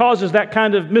confusion. It causes that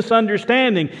kind of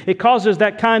misunderstanding. It causes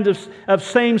that kind of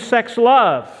same-sex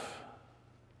love.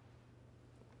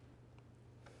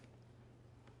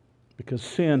 Because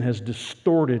sin has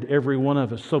distorted every one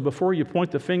of us. So before you point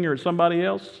the finger at somebody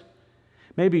else,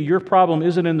 maybe your problem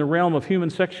isn't in the realm of human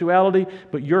sexuality,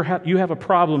 but you have a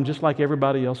problem just like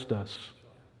everybody else does.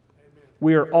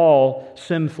 We are all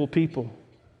sinful people.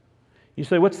 You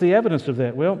say, what's the evidence of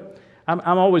that? Well,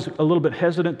 I'm always a little bit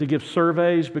hesitant to give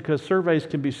surveys because surveys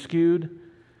can be skewed.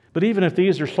 But even if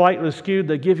these are slightly skewed,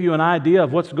 they give you an idea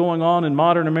of what's going on in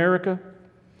modern America.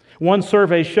 One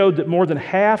survey showed that more than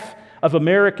half of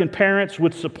American parents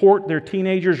would support their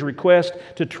teenagers' request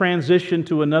to transition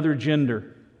to another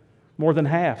gender. More than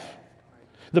half.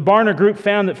 The Barna Group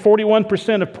found that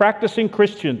 41% of practicing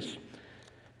Christians.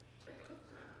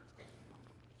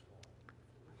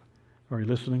 Are you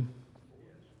listening?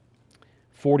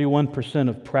 41%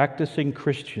 of practicing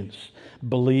Christians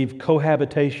believe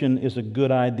cohabitation is a good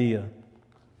idea.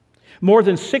 More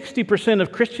than 60%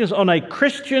 of Christians on a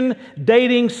Christian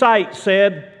dating site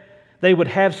said they would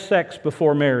have sex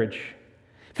before marriage.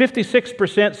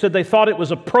 56% said they thought it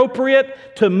was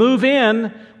appropriate to move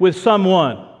in with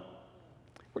someone.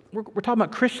 We're talking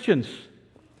about Christians.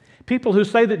 People who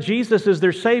say that Jesus is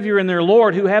their Savior and their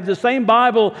Lord, who have the same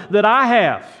Bible that I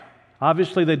have.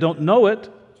 Obviously, they don't know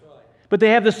it. But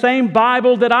they have the same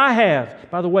Bible that I have.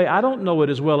 By the way, I don't know it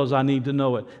as well as I need to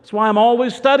know it. That's why I'm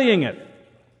always studying it.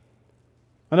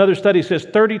 Another study says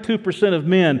 32% of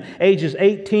men ages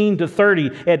 18 to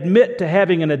 30 admit to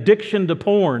having an addiction to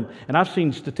porn. And I've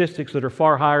seen statistics that are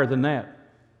far higher than that.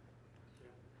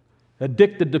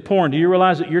 Addicted to porn. Do you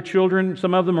realize that your children,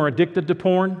 some of them are addicted to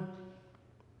porn?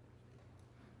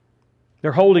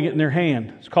 They're holding it in their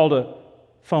hand. It's called a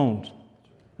phone,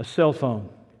 a cell phone.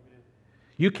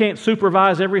 You can't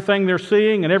supervise everything they're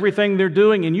seeing and everything they're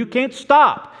doing, and you can't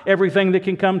stop everything that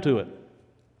can come to it.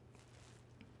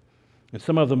 And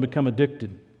some of them become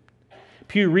addicted.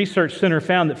 Pew Research Center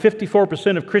found that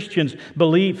 54% of Christians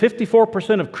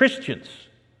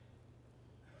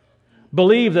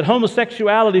believe that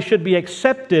homosexuality should be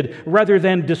accepted rather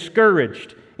than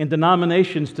discouraged. And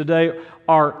denominations today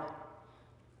are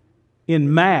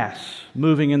en masse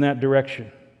moving in that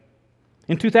direction.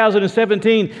 In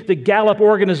 2017, the Gallup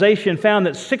organization found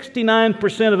that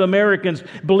 69% of Americans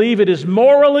believe it is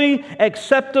morally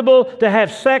acceptable to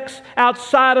have sex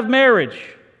outside of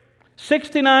marriage.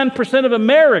 69% of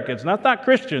Americans, not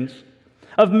Christians,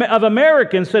 of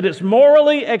Americans said it's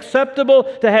morally acceptable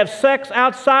to have sex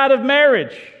outside of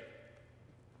marriage.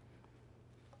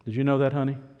 Did you know that,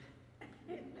 honey?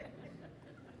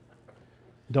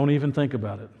 Don't even think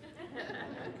about it.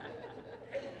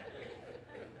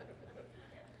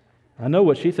 I know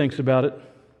what she thinks about it.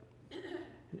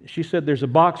 She said there's a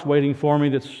box waiting for me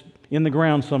that's in the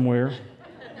ground somewhere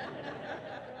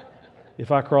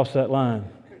if I cross that line.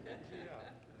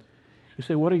 You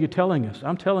say, what are you telling us?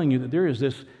 I'm telling you that there is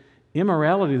this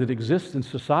immorality that exists in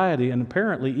society and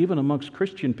apparently even amongst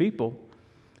Christian people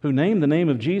who name the name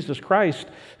of Jesus Christ,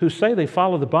 who say they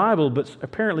follow the Bible, but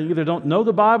apparently either don't know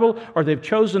the Bible or they've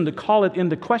chosen to call it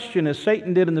into question as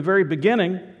Satan did in the very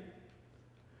beginning.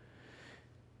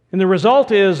 And the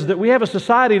result is that we have a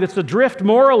society that's adrift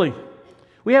morally.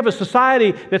 We have a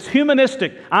society that's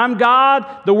humanistic. I'm God,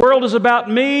 the world is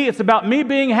about me, it's about me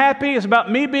being happy, it's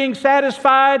about me being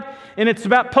satisfied, and it's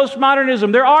about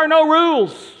postmodernism. There are no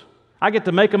rules. I get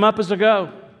to make them up as I go.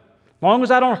 As long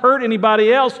as I don't hurt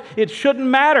anybody else, it shouldn't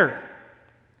matter.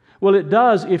 Well, it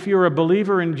does if you're a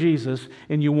believer in Jesus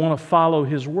and you want to follow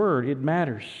His Word. It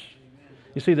matters.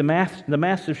 You see, the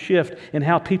massive shift in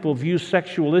how people view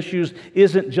sexual issues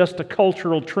isn't just a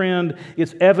cultural trend,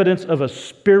 it's evidence of a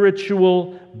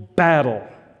spiritual battle.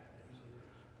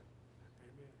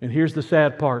 And here's the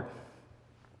sad part.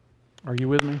 Are you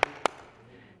with me?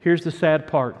 Here's the sad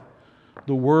part.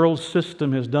 The world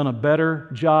system has done a better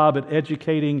job at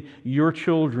educating your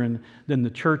children than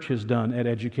the church has done at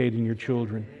educating your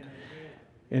children.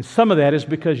 And some of that is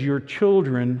because your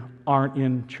children aren't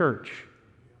in church.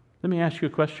 Let me ask you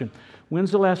a question.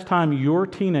 When's the last time your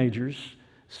teenagers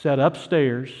sat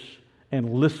upstairs and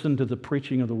listened to the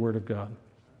preaching of the Word of God?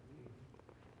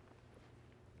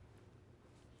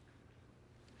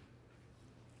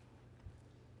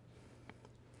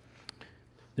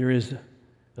 There is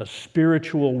a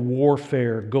spiritual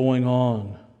warfare going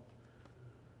on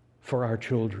for our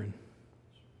children.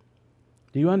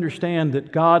 Do you understand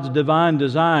that God's divine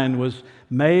design was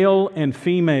male and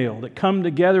female that come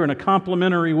together in a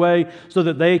complementary way so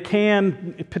that they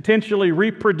can potentially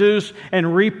reproduce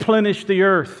and replenish the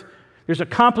earth? There's a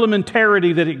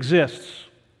complementarity that exists.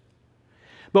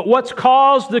 But what's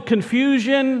caused the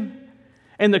confusion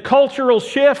and the cultural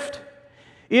shift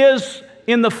is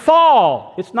in the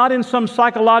fall. It's not in some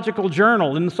psychological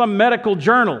journal, in some medical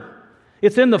journal.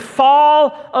 It's in the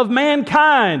fall of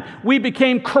mankind. We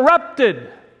became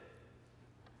corrupted.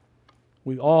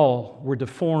 We all were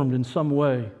deformed in some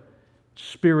way,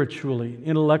 spiritually,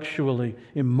 intellectually,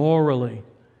 immorally.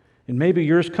 And maybe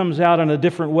yours comes out in a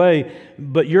different way,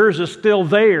 but yours is still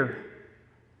there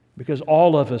because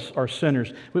all of us are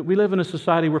sinners. We live in a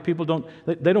society where people don't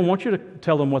want you to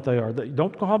tell them what they are.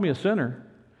 Don't call me a sinner.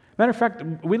 Matter of fact,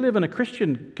 we live in a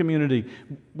Christian community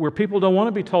where people don't want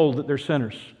to be told that they're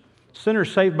sinners.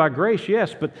 Sinners saved by grace,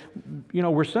 yes, but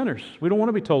we're sinners. We don't want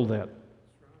to be told that.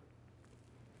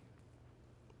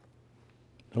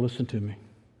 Now listen to me.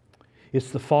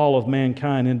 It's the fall of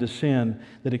mankind into sin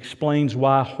that explains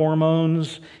why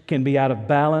hormones can be out of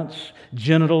balance,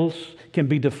 genitals can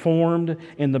be deformed,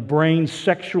 and the brain's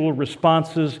sexual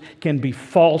responses can be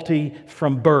faulty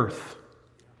from birth.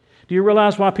 Do you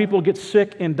realize why people get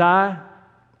sick and die?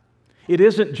 It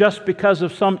isn't just because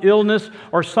of some illness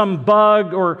or some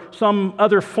bug or some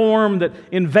other form that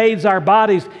invades our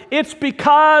bodies. It's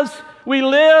because we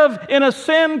live in a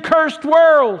sin-cursed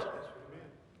world.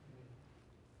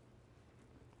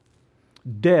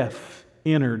 Death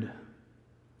entered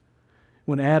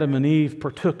when Adam and Eve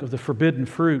partook of the forbidden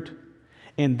fruit.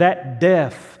 And that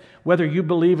death, whether you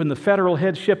believe in the federal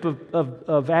headship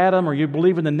of Adam or you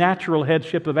believe in the natural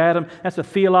headship of Adam, that's a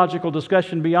theological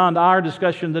discussion beyond our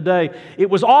discussion today. It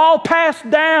was all passed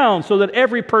down so that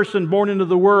every person born into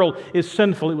the world is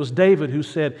sinful. It was David who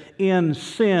said, "In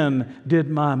sin did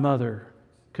my mother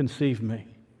conceive me."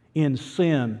 In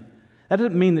sin. That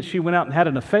doesn't mean that she went out and had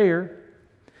an affair.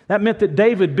 That meant that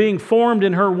David, being formed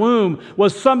in her womb,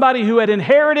 was somebody who had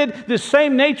inherited this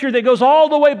same nature that goes all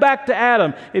the way back to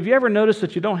Adam. Have you ever noticed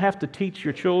that you don't have to teach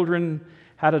your children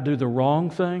how to do the wrong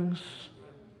things?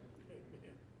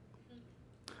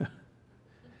 I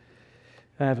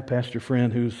have a pastor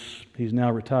friend he's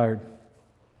now retired.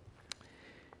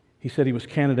 He said he was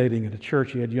candidating at a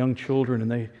church. He had young children, and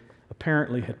they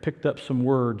apparently had picked up some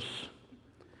words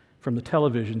from the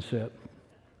television set.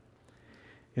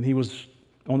 And he was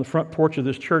on the front porch of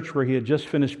this church where he had just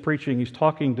finished preaching. He's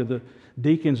talking to the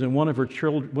deacons, and one of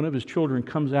his children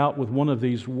comes out with one of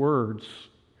these words.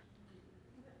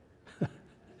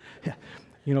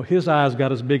 His eyes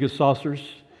got as big as saucers.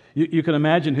 You can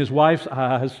imagine his wife's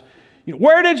eyes.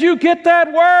 Where did you get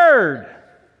that word?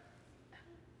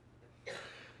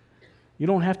 You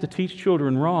don't have to teach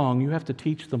children wrong. You have to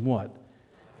teach them what?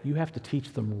 You have to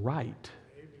teach them right.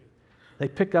 They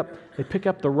pick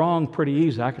up the wrong pretty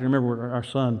easy. I can remember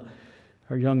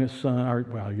our youngest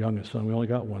son, we only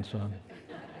got one son.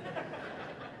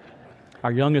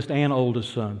 Our youngest and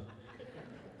oldest son.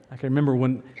 I can remember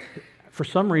when, for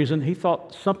some reason, he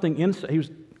thought something inside, he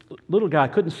was a little guy,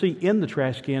 couldn't see in the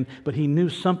trash can, but he knew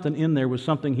something in there was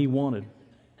something he wanted.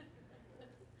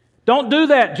 Don't do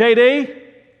that, JD.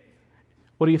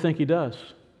 What do you think he does?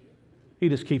 He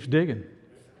just keeps digging.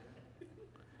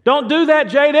 Don't do that,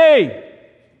 JD.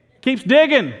 Keeps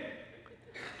digging.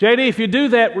 JD, if you do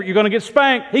that, you're going to get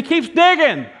spanked. He keeps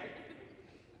digging.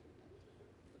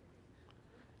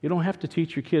 You don't have to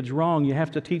teach your kids wrong. You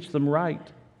have to teach them right.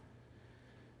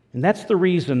 And that's the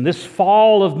reason, this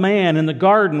fall of man in the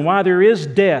garden, why there is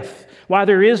death, why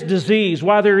there is disease,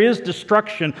 why there is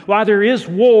destruction, why there is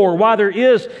war, why there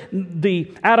is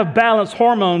the out-of-balance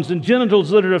hormones and genitals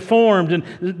that are deformed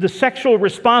and the sexual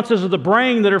responses of the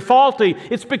brain that are faulty.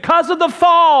 It's because of the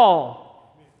fall.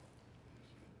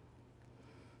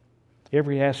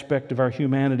 Every aspect of our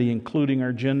humanity, including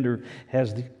our gender,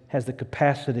 has the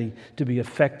capacity to be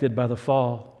affected by the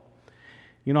fall.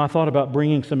 I thought about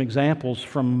bringing some examples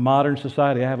from modern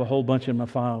society. I have a whole bunch in my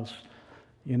files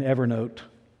in Evernote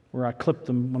where I clip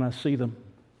them when I see them.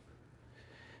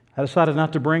 I decided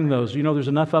not to bring those. There's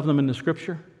enough of them in the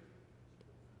Scripture.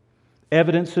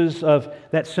 evidences of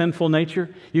that sinful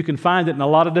nature? You can find it in a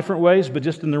lot of different ways, but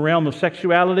just in the realm of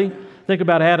sexuality, think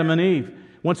about Adam and Eve.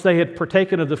 Once they had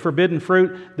partaken of the forbidden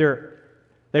fruit,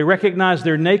 they recognize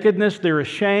their nakedness, they're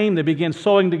ashamed, they begin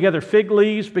sewing together fig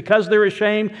leaves because they're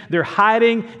ashamed, they're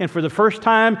hiding, and for the first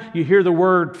time you hear the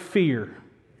word fear.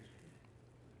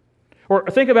 Or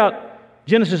think about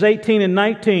Genesis 18 and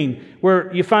 19,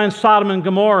 where you find Sodom and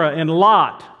Gomorrah and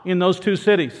Lot in those two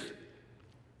cities.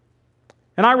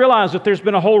 And I realize that there's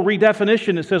been a whole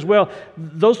redefinition that says, well,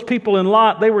 those people in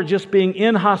Lot, they were just being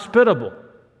inhospitable.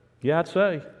 Yeah, I'd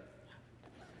say.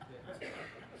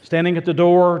 Standing at the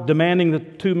door, demanding the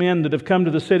two men that have come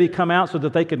to the city come out so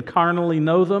that they can carnally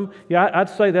know them. Yeah, I'd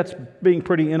say that's being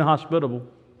pretty inhospitable.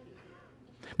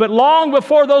 But long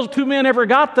before those two men ever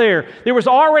got there was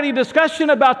already discussion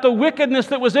about the wickedness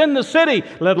that was in the city,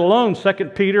 let alone 2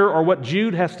 Peter or what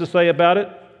Jude has to say about it.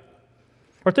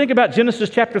 Or think about Genesis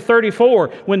chapter 34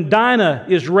 when Dinah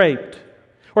is raped.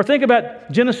 Or think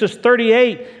about Genesis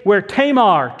 38 where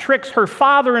Tamar tricks her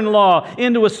father-in-law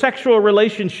into a sexual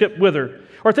relationship with her.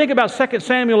 Or think about 2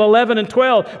 Samuel 11 and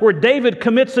 12 where David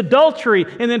commits adultery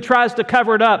and then tries to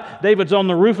cover it up. David's on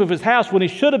the roof of his house when he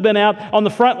should have been out on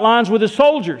the front lines with his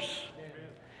soldiers.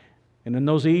 And in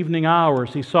those evening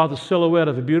hours, he saw the silhouette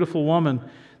of a beautiful woman.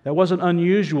 That wasn't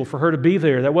unusual for her to be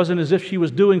there. That wasn't as if she was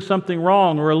doing something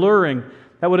wrong or alluring.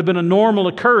 That would have been a normal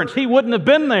occurrence. He wouldn't have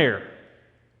been there.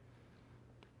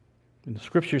 And the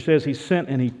Scripture says he sent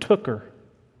and he took her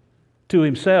to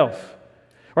himself.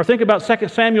 Or think about 2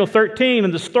 Samuel 13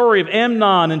 and the story of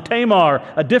Amnon and Tamar,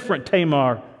 a different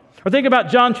Tamar. Or think about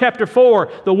John chapter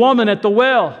 4, the woman at the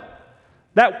well.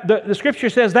 The Scripture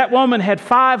says that woman had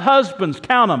 5 husbands.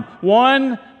 Count them.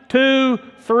 1, 2,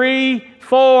 3,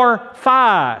 4,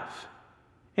 5.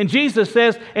 And Jesus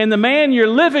says, and the man you're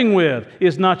living with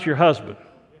is not your husband.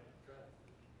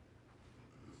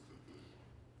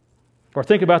 Or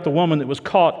think about the woman that was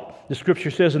caught, the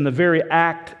Scripture says, in the very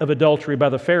act of adultery by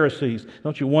the Pharisees.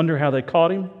 Don't you wonder how they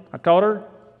caught him? I caught her.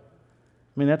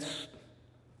 I mean,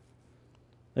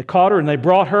 they caught her and they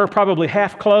brought her probably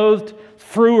half-clothed,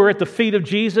 threw her at the feet of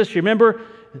Jesus. You remember?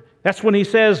 That's when he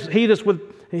says, he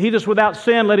that's without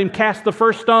sin, let him cast the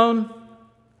first stone.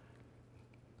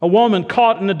 A woman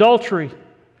caught in adultery.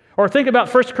 Or think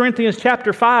about 1 Corinthians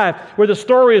chapter 5, where the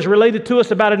story is related to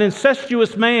us about an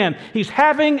incestuous man. He's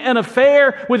having an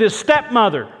affair with his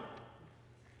stepmother.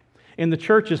 And the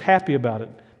church is happy about it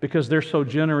because they're so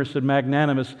generous and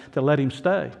magnanimous to let him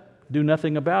stay. Do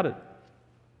nothing about it.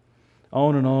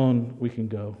 On and on we can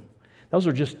go. Those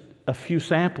are just a few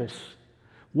samples.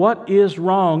 What is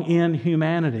wrong in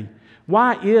humanity?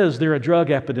 Why is there a drug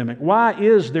epidemic? Why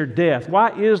is there death?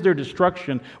 Why is there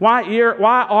destruction? Why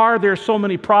are there so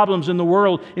many problems in the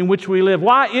world in which we live?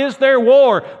 Why is there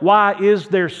war? Why is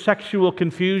there sexual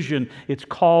confusion? It's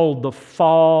called the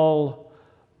fall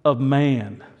of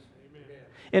man.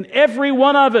 And every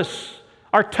one of us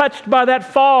are touched by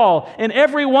that fall, and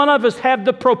every one of us have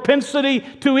the propensity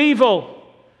to evil.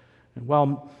 And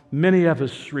while many of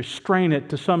us restrain it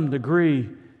to some degree,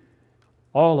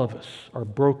 all of us are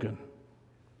broken.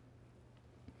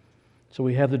 So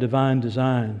we have the divine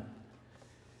design.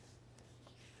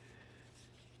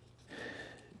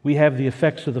 We have the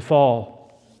effects of the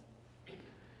fall.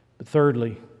 But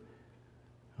thirdly,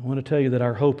 I want to tell you that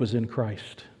our hope is in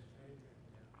Christ.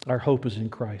 Our hope is in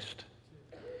Christ.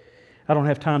 I don't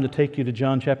have time to take you to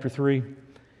John chapter 3,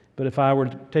 but if I were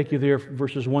to take you there,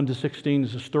 verses 1 to 16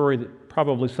 is a story that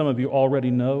probably some of you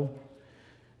already know.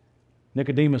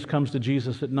 Nicodemus comes to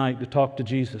Jesus at night to talk to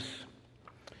Jesus.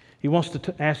 He wants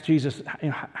to ask Jesus,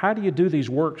 how do you do these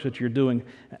works that you're doing?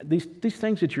 These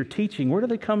things that you're teaching, where do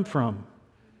they come from?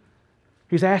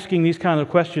 He's asking these kind of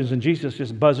questions, and Jesus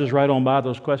just buzzes right on by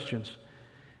those questions.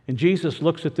 And Jesus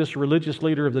looks at this religious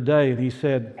leader of the day, and he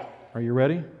said, are you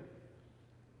ready?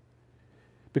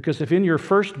 Because if in your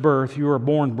first birth you are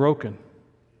born broken,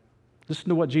 listen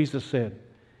to what Jesus said.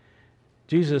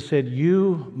 Jesus said,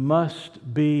 you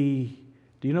must be,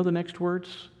 do you know the next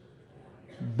words?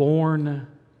 Born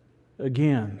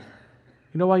again.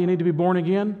 You know why you need to be born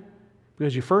again?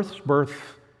 Because your first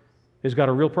birth has got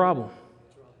a real problem.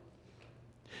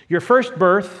 Your first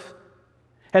birth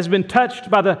has been touched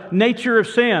by the nature of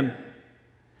sin.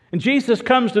 And Jesus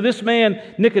comes to this man,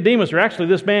 Nicodemus, or actually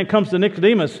this man comes to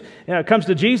Nicodemus, comes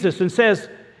to Jesus and says,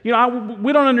 we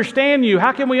don't understand you.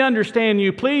 How can we understand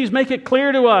you? Please make it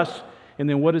clear to us. And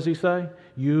then what does he say?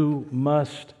 You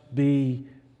must be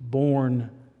born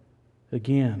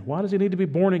again. Why does he need to be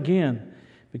born again?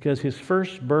 Because his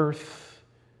first birth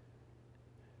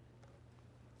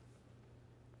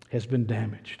has been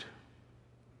damaged.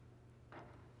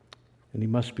 And he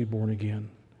must be born again.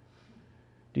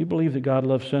 Do you believe that God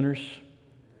loves sinners?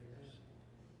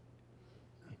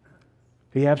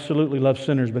 He absolutely loves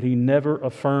sinners, but He never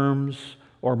affirms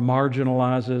or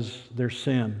marginalizes their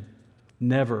sin.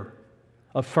 Never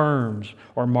affirms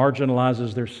or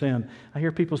marginalizes their sin. I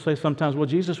hear people say sometimes, well,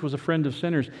 Jesus was a friend of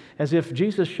sinners, as if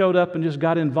Jesus showed up and just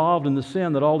got involved in the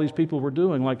sin that all these people were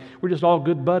doing. Like, we're just all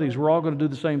good buddies. We're all going to do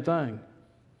the same thing.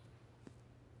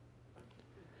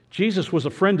 Jesus was a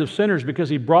friend of sinners because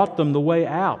He brought them the way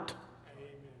out.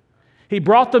 He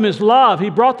brought them His love, He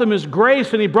brought them His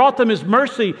grace, and He brought them His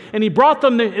mercy, and He brought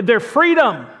them their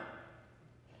freedom.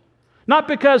 Not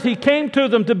because He came to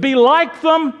them to be like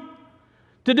them,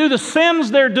 to do the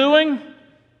sins they're doing,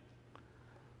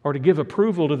 or to give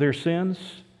approval to their sins.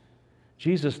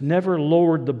 Jesus never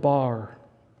lowered the bar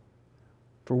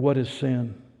for what is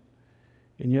sin.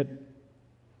 And yet,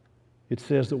 it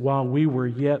says that while we were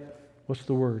yet, what's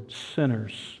the word?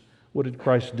 Sinners. What did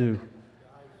Christ do?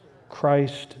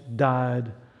 Christ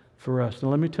died for us. Now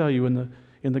let me tell you, in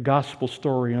the gospel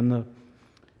story, in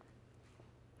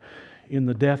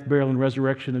the death, burial, and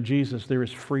resurrection of Jesus, there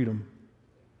is freedom.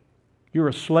 You're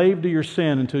a slave to your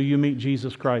sin until you meet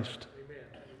Jesus Christ.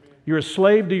 You're a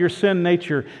slave to your sin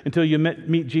nature until you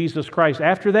meet Jesus Christ.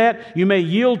 After that, you may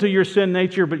yield to your sin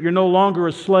nature, but you're no longer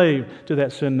a slave to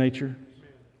that sin nature.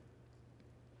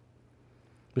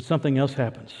 But something else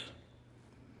happens.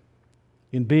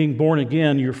 In being born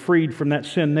again, you're freed from that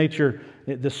sin nature,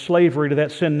 the slavery to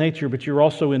that sin nature, but you're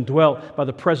also indwelt by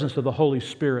the presence of the Holy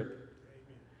Spirit.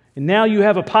 And now you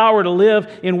have a power to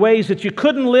live in ways that you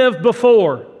couldn't live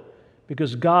before,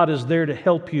 because God is there to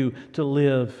help you to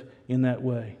live in that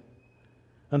way.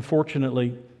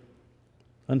 Unfortunately,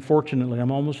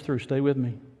 I'm almost through, stay with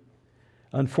me.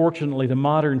 Unfortunately, the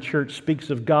modern church speaks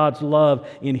of God's love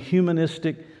in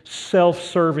humanistic,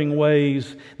 self-serving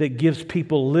ways that gives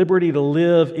people liberty to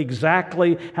live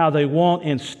exactly how they want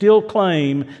and still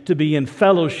claim to be in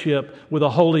fellowship with a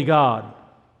holy God.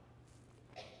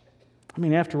 I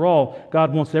mean, after all,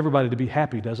 God wants everybody to be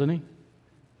happy, doesn't He?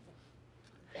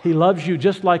 He loves you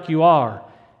just like you are.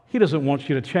 He doesn't want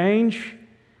you to change.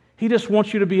 He just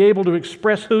wants you to be able to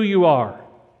express who you are.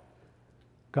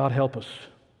 God help us.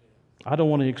 I don't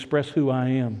want to express who I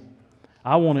am.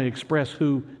 I want to express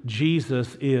who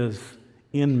Jesus is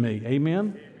in me.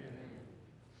 Amen?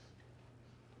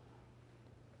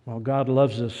 While God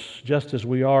loves us just as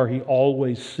we are, He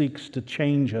always seeks to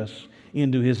change us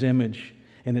into His image.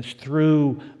 And it's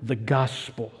through the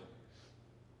gospel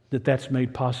that that's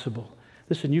made possible.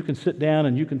 Listen, you can sit down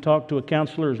and you can talk to a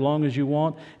counselor as long as you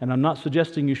want, and I'm not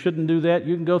suggesting you shouldn't do that.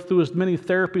 You can go through as many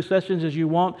therapy sessions as you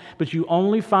want, but you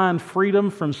only find freedom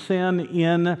from sin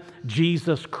in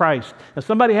Jesus Christ. Now,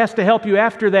 somebody has to help you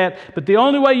after that, but the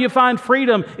only way you find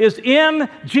freedom is in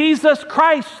Jesus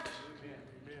Christ.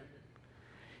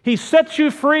 He sets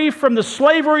you free from the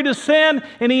slavery to sin,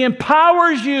 and He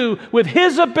empowers you with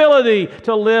His ability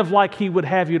to live like He would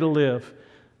have you to live.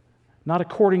 Not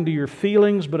according to your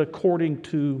feelings, but according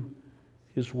to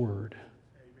His Word.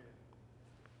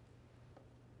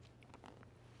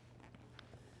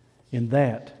 And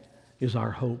that is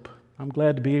our hope. I'm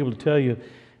glad to be able to tell you,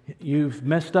 you've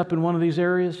messed up in one of these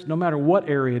areas, no matter what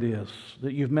area it is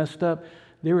that you've messed up,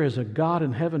 there is a God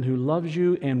in heaven who loves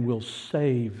you and will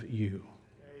save you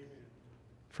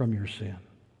from your sin.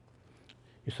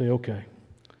 You say, okay,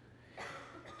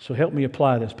 so help me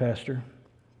apply this, Pastor.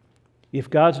 If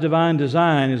God's divine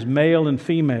design is male and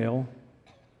female,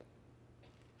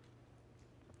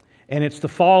 and it's the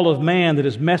fall of man that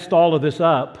has messed all of this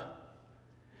up,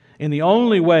 and the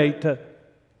only way to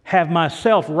have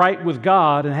myself right with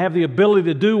God and have the ability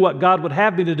to do what God would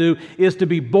have me to do is to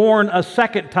be born a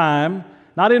second time,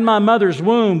 not in my mother's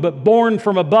womb, but born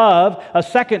from above a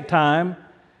second time,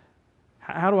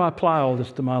 how do I apply all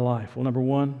this to my life? Well, number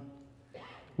one,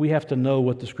 we have to know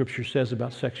what the Scripture says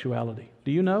about sexuality.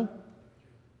 Do you know?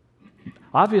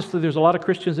 Obviously, there's a lot of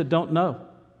Christians that don't know.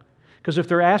 Because if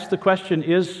they're asked the question,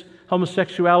 is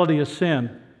homosexuality a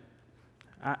sin?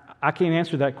 I can't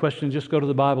answer that question. Just go to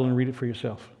the Bible and read it for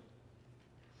yourself.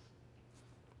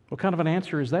 What kind of an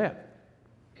answer is that?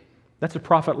 That's a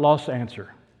profit loss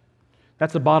answer.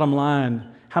 That's a bottom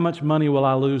line, how much money will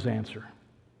I lose answer.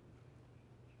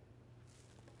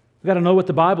 We've got to know what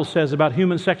the Bible says about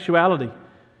human sexuality,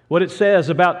 what it says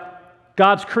about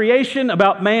God's creation,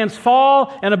 about man's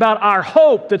fall, and about our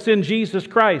hope that's in Jesus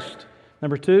Christ.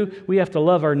 Number two, we have to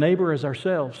love our neighbor as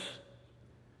ourselves.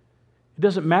 It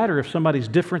doesn't matter if somebody's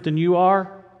different than you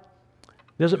are.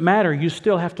 It doesn't matter. You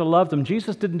still have to love them.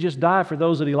 Jesus didn't just die for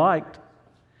those that He liked.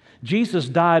 Jesus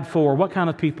died for what kind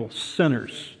of people?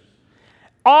 Sinners.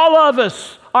 All of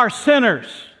us are sinners.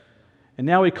 And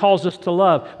now He calls us to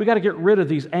love. We've got to get rid of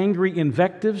these angry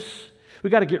invectives. We've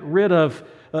got to get rid of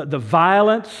the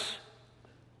violence.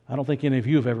 I don't think any of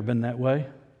you have ever been that way.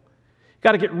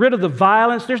 Got to get rid of the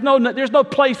violence. There's no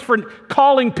place for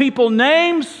calling people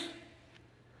names.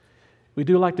 We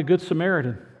do like the Good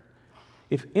Samaritan.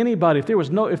 If there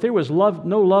was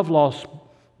no love lost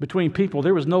between people,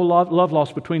 there was no love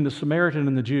lost between the Samaritan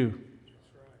and the Jew.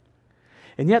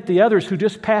 And yet the others who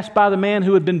just passed by the man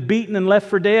who had been beaten and left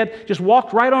for dead just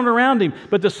walked right on around him.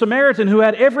 But the Samaritan, who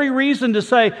had every reason to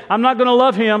say, I'm not going to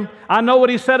love him. I know what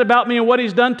he said about me and what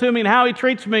he's done to me and how he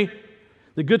treats me.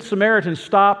 The Good Samaritan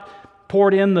stopped,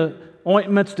 poured in the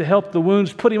ointments to help the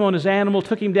wounds, put him on his animal,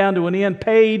 took him down to an inn,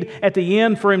 paid at the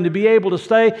inn for him to be able to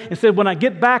stay, and said, when I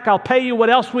get back, I'll pay you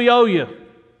what else we owe you.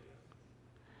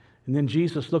 And then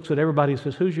Jesus looks at everybody and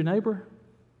says, who's your neighbor?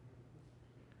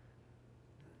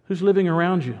 Who's living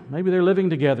around you? Maybe they're living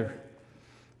together.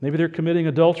 Maybe they're committing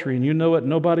adultery and you know it,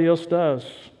 nobody else does.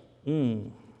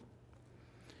 Maybe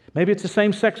it's a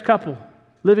same-sex couple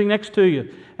living next to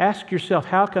you. Ask yourself,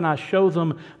 how can I show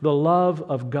them the love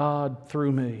of God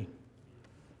through me?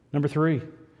 Number 3,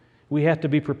 we have to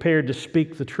be prepared to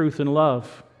speak the truth in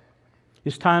love.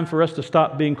 It's time for us to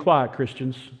stop being quiet,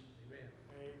 Christians.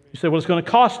 You say, well, it's going to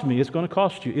cost me. It's going to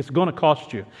cost you. It's going to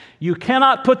cost you. You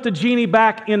cannot put the genie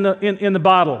back in the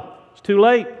bottle. It's too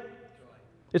late.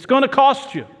 It's going to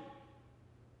cost you.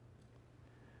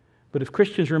 But if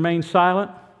Christians remain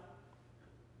silent,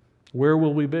 where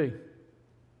will we be?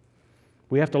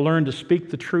 We have to learn to speak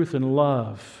the truth in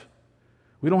love.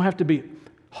 We don't have to be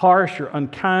harsh or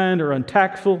unkind or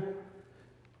untactful.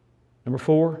 Number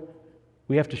 4,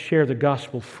 we have to share the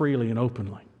gospel freely and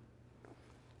openly.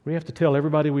 We have to tell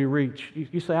everybody we reach.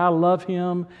 You say, I love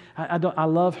him, I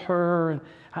love her.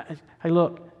 Hey,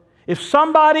 look, if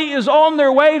somebody is on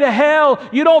their way to hell,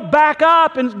 you don't back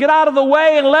up and get out of the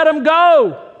way and let them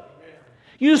go.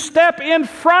 You step in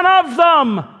front of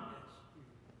them.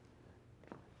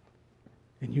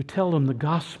 And you tell them the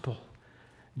gospel.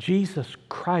 Jesus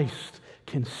Christ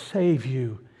can save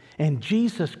you. And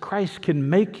Jesus Christ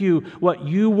can make you what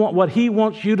you want, what He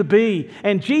wants you to be.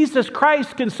 And Jesus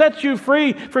Christ can set you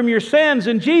free from your sins.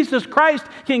 And Jesus Christ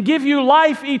can give you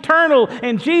life eternal.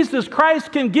 And Jesus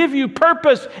Christ can give you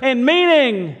purpose and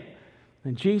meaning.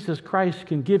 And Jesus Christ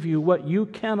can give you what you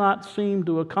cannot seem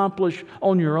to accomplish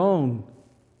on your own.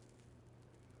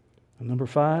 And number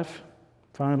 5,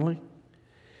 finally,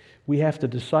 we have to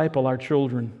disciple our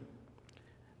children.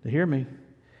 To hear me.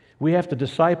 We have to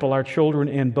disciple our children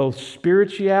in both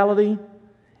spirituality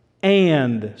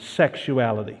and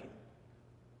sexuality.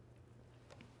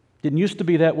 Didn't used to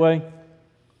be that way,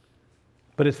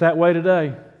 but it's that way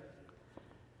today.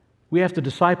 We have to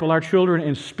disciple our children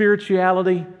in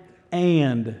spirituality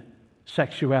and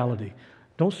sexuality.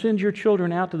 Don't send your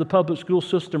children out to the public school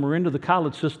system or into the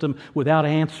college system without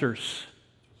answers,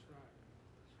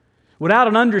 without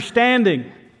an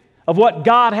understanding of what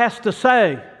God has to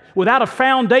say, without a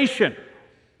foundation.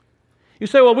 You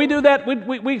say, well, we do that,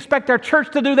 we expect our church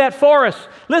to do that for us.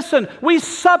 Listen, we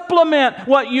supplement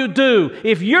what you do.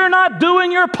 If you're not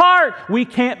doing your part, we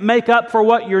can't make up for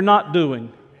what you're not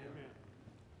doing.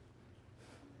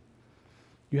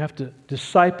 You have to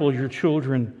disciple your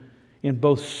children in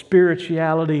both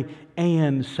spirituality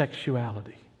and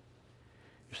sexuality.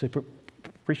 You say,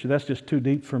 preacher, that's just too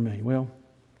deep for me. Well,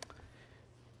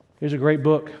 here's a great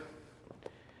book.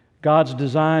 God's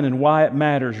Design and Why It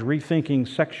Matters, Rethinking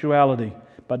Sexuality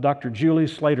by Dr. Julie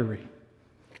Slattery,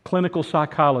 clinical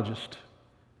psychologist.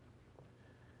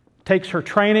 Takes her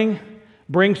training,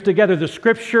 brings together the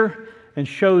Scripture, and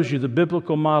shows you the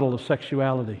biblical model of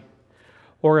sexuality.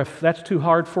 Or if that's too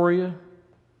hard for you,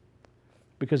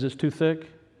 because it's too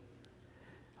thick,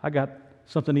 I got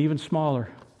something even smaller,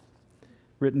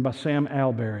 written by Sam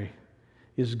Alberry.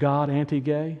 Is God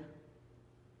anti-gay?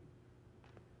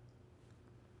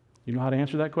 You know how to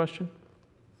answer that question?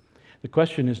 The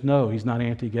question is no, He's not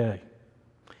anti-gay.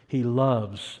 He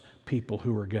loves people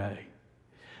who are gay.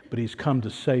 But He's come to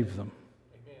save them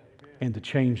and to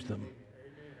change them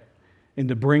and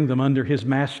to bring them under His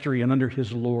mastery and under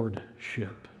His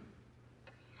lordship.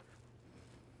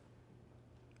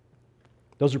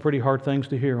 Those are pretty hard things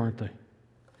to hear, aren't they?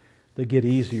 They get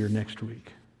easier next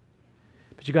week.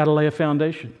 But you got to lay a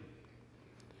foundation.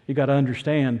 You got to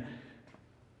understand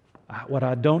what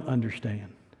I don't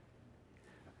understand.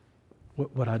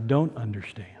 What I don't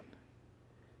understand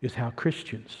is how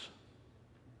Christians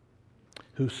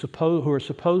who are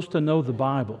supposed to know the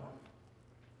Bible,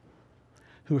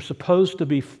 who are supposed to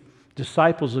be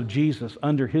disciples of Jesus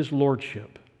under His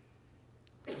lordship,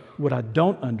 what I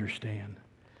don't understand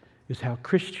is how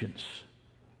Christians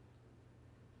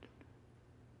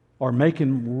are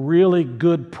making really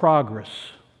good progress,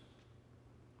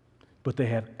 but they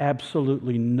have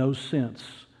absolutely no sense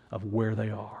of where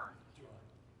they are.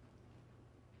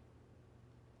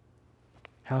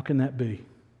 How can that be?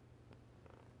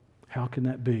 How can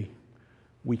that be?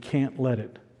 We can't let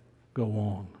it go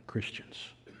on, Christians.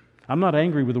 I'm not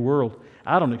angry with the world.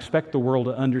 I don't expect the world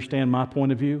to understand my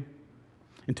point of view.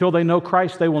 Until they know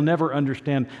Christ, they will never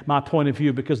understand my point of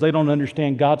view because they don't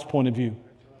understand God's point of view.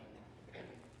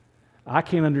 I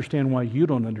can't understand why you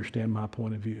don't understand my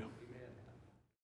point of view.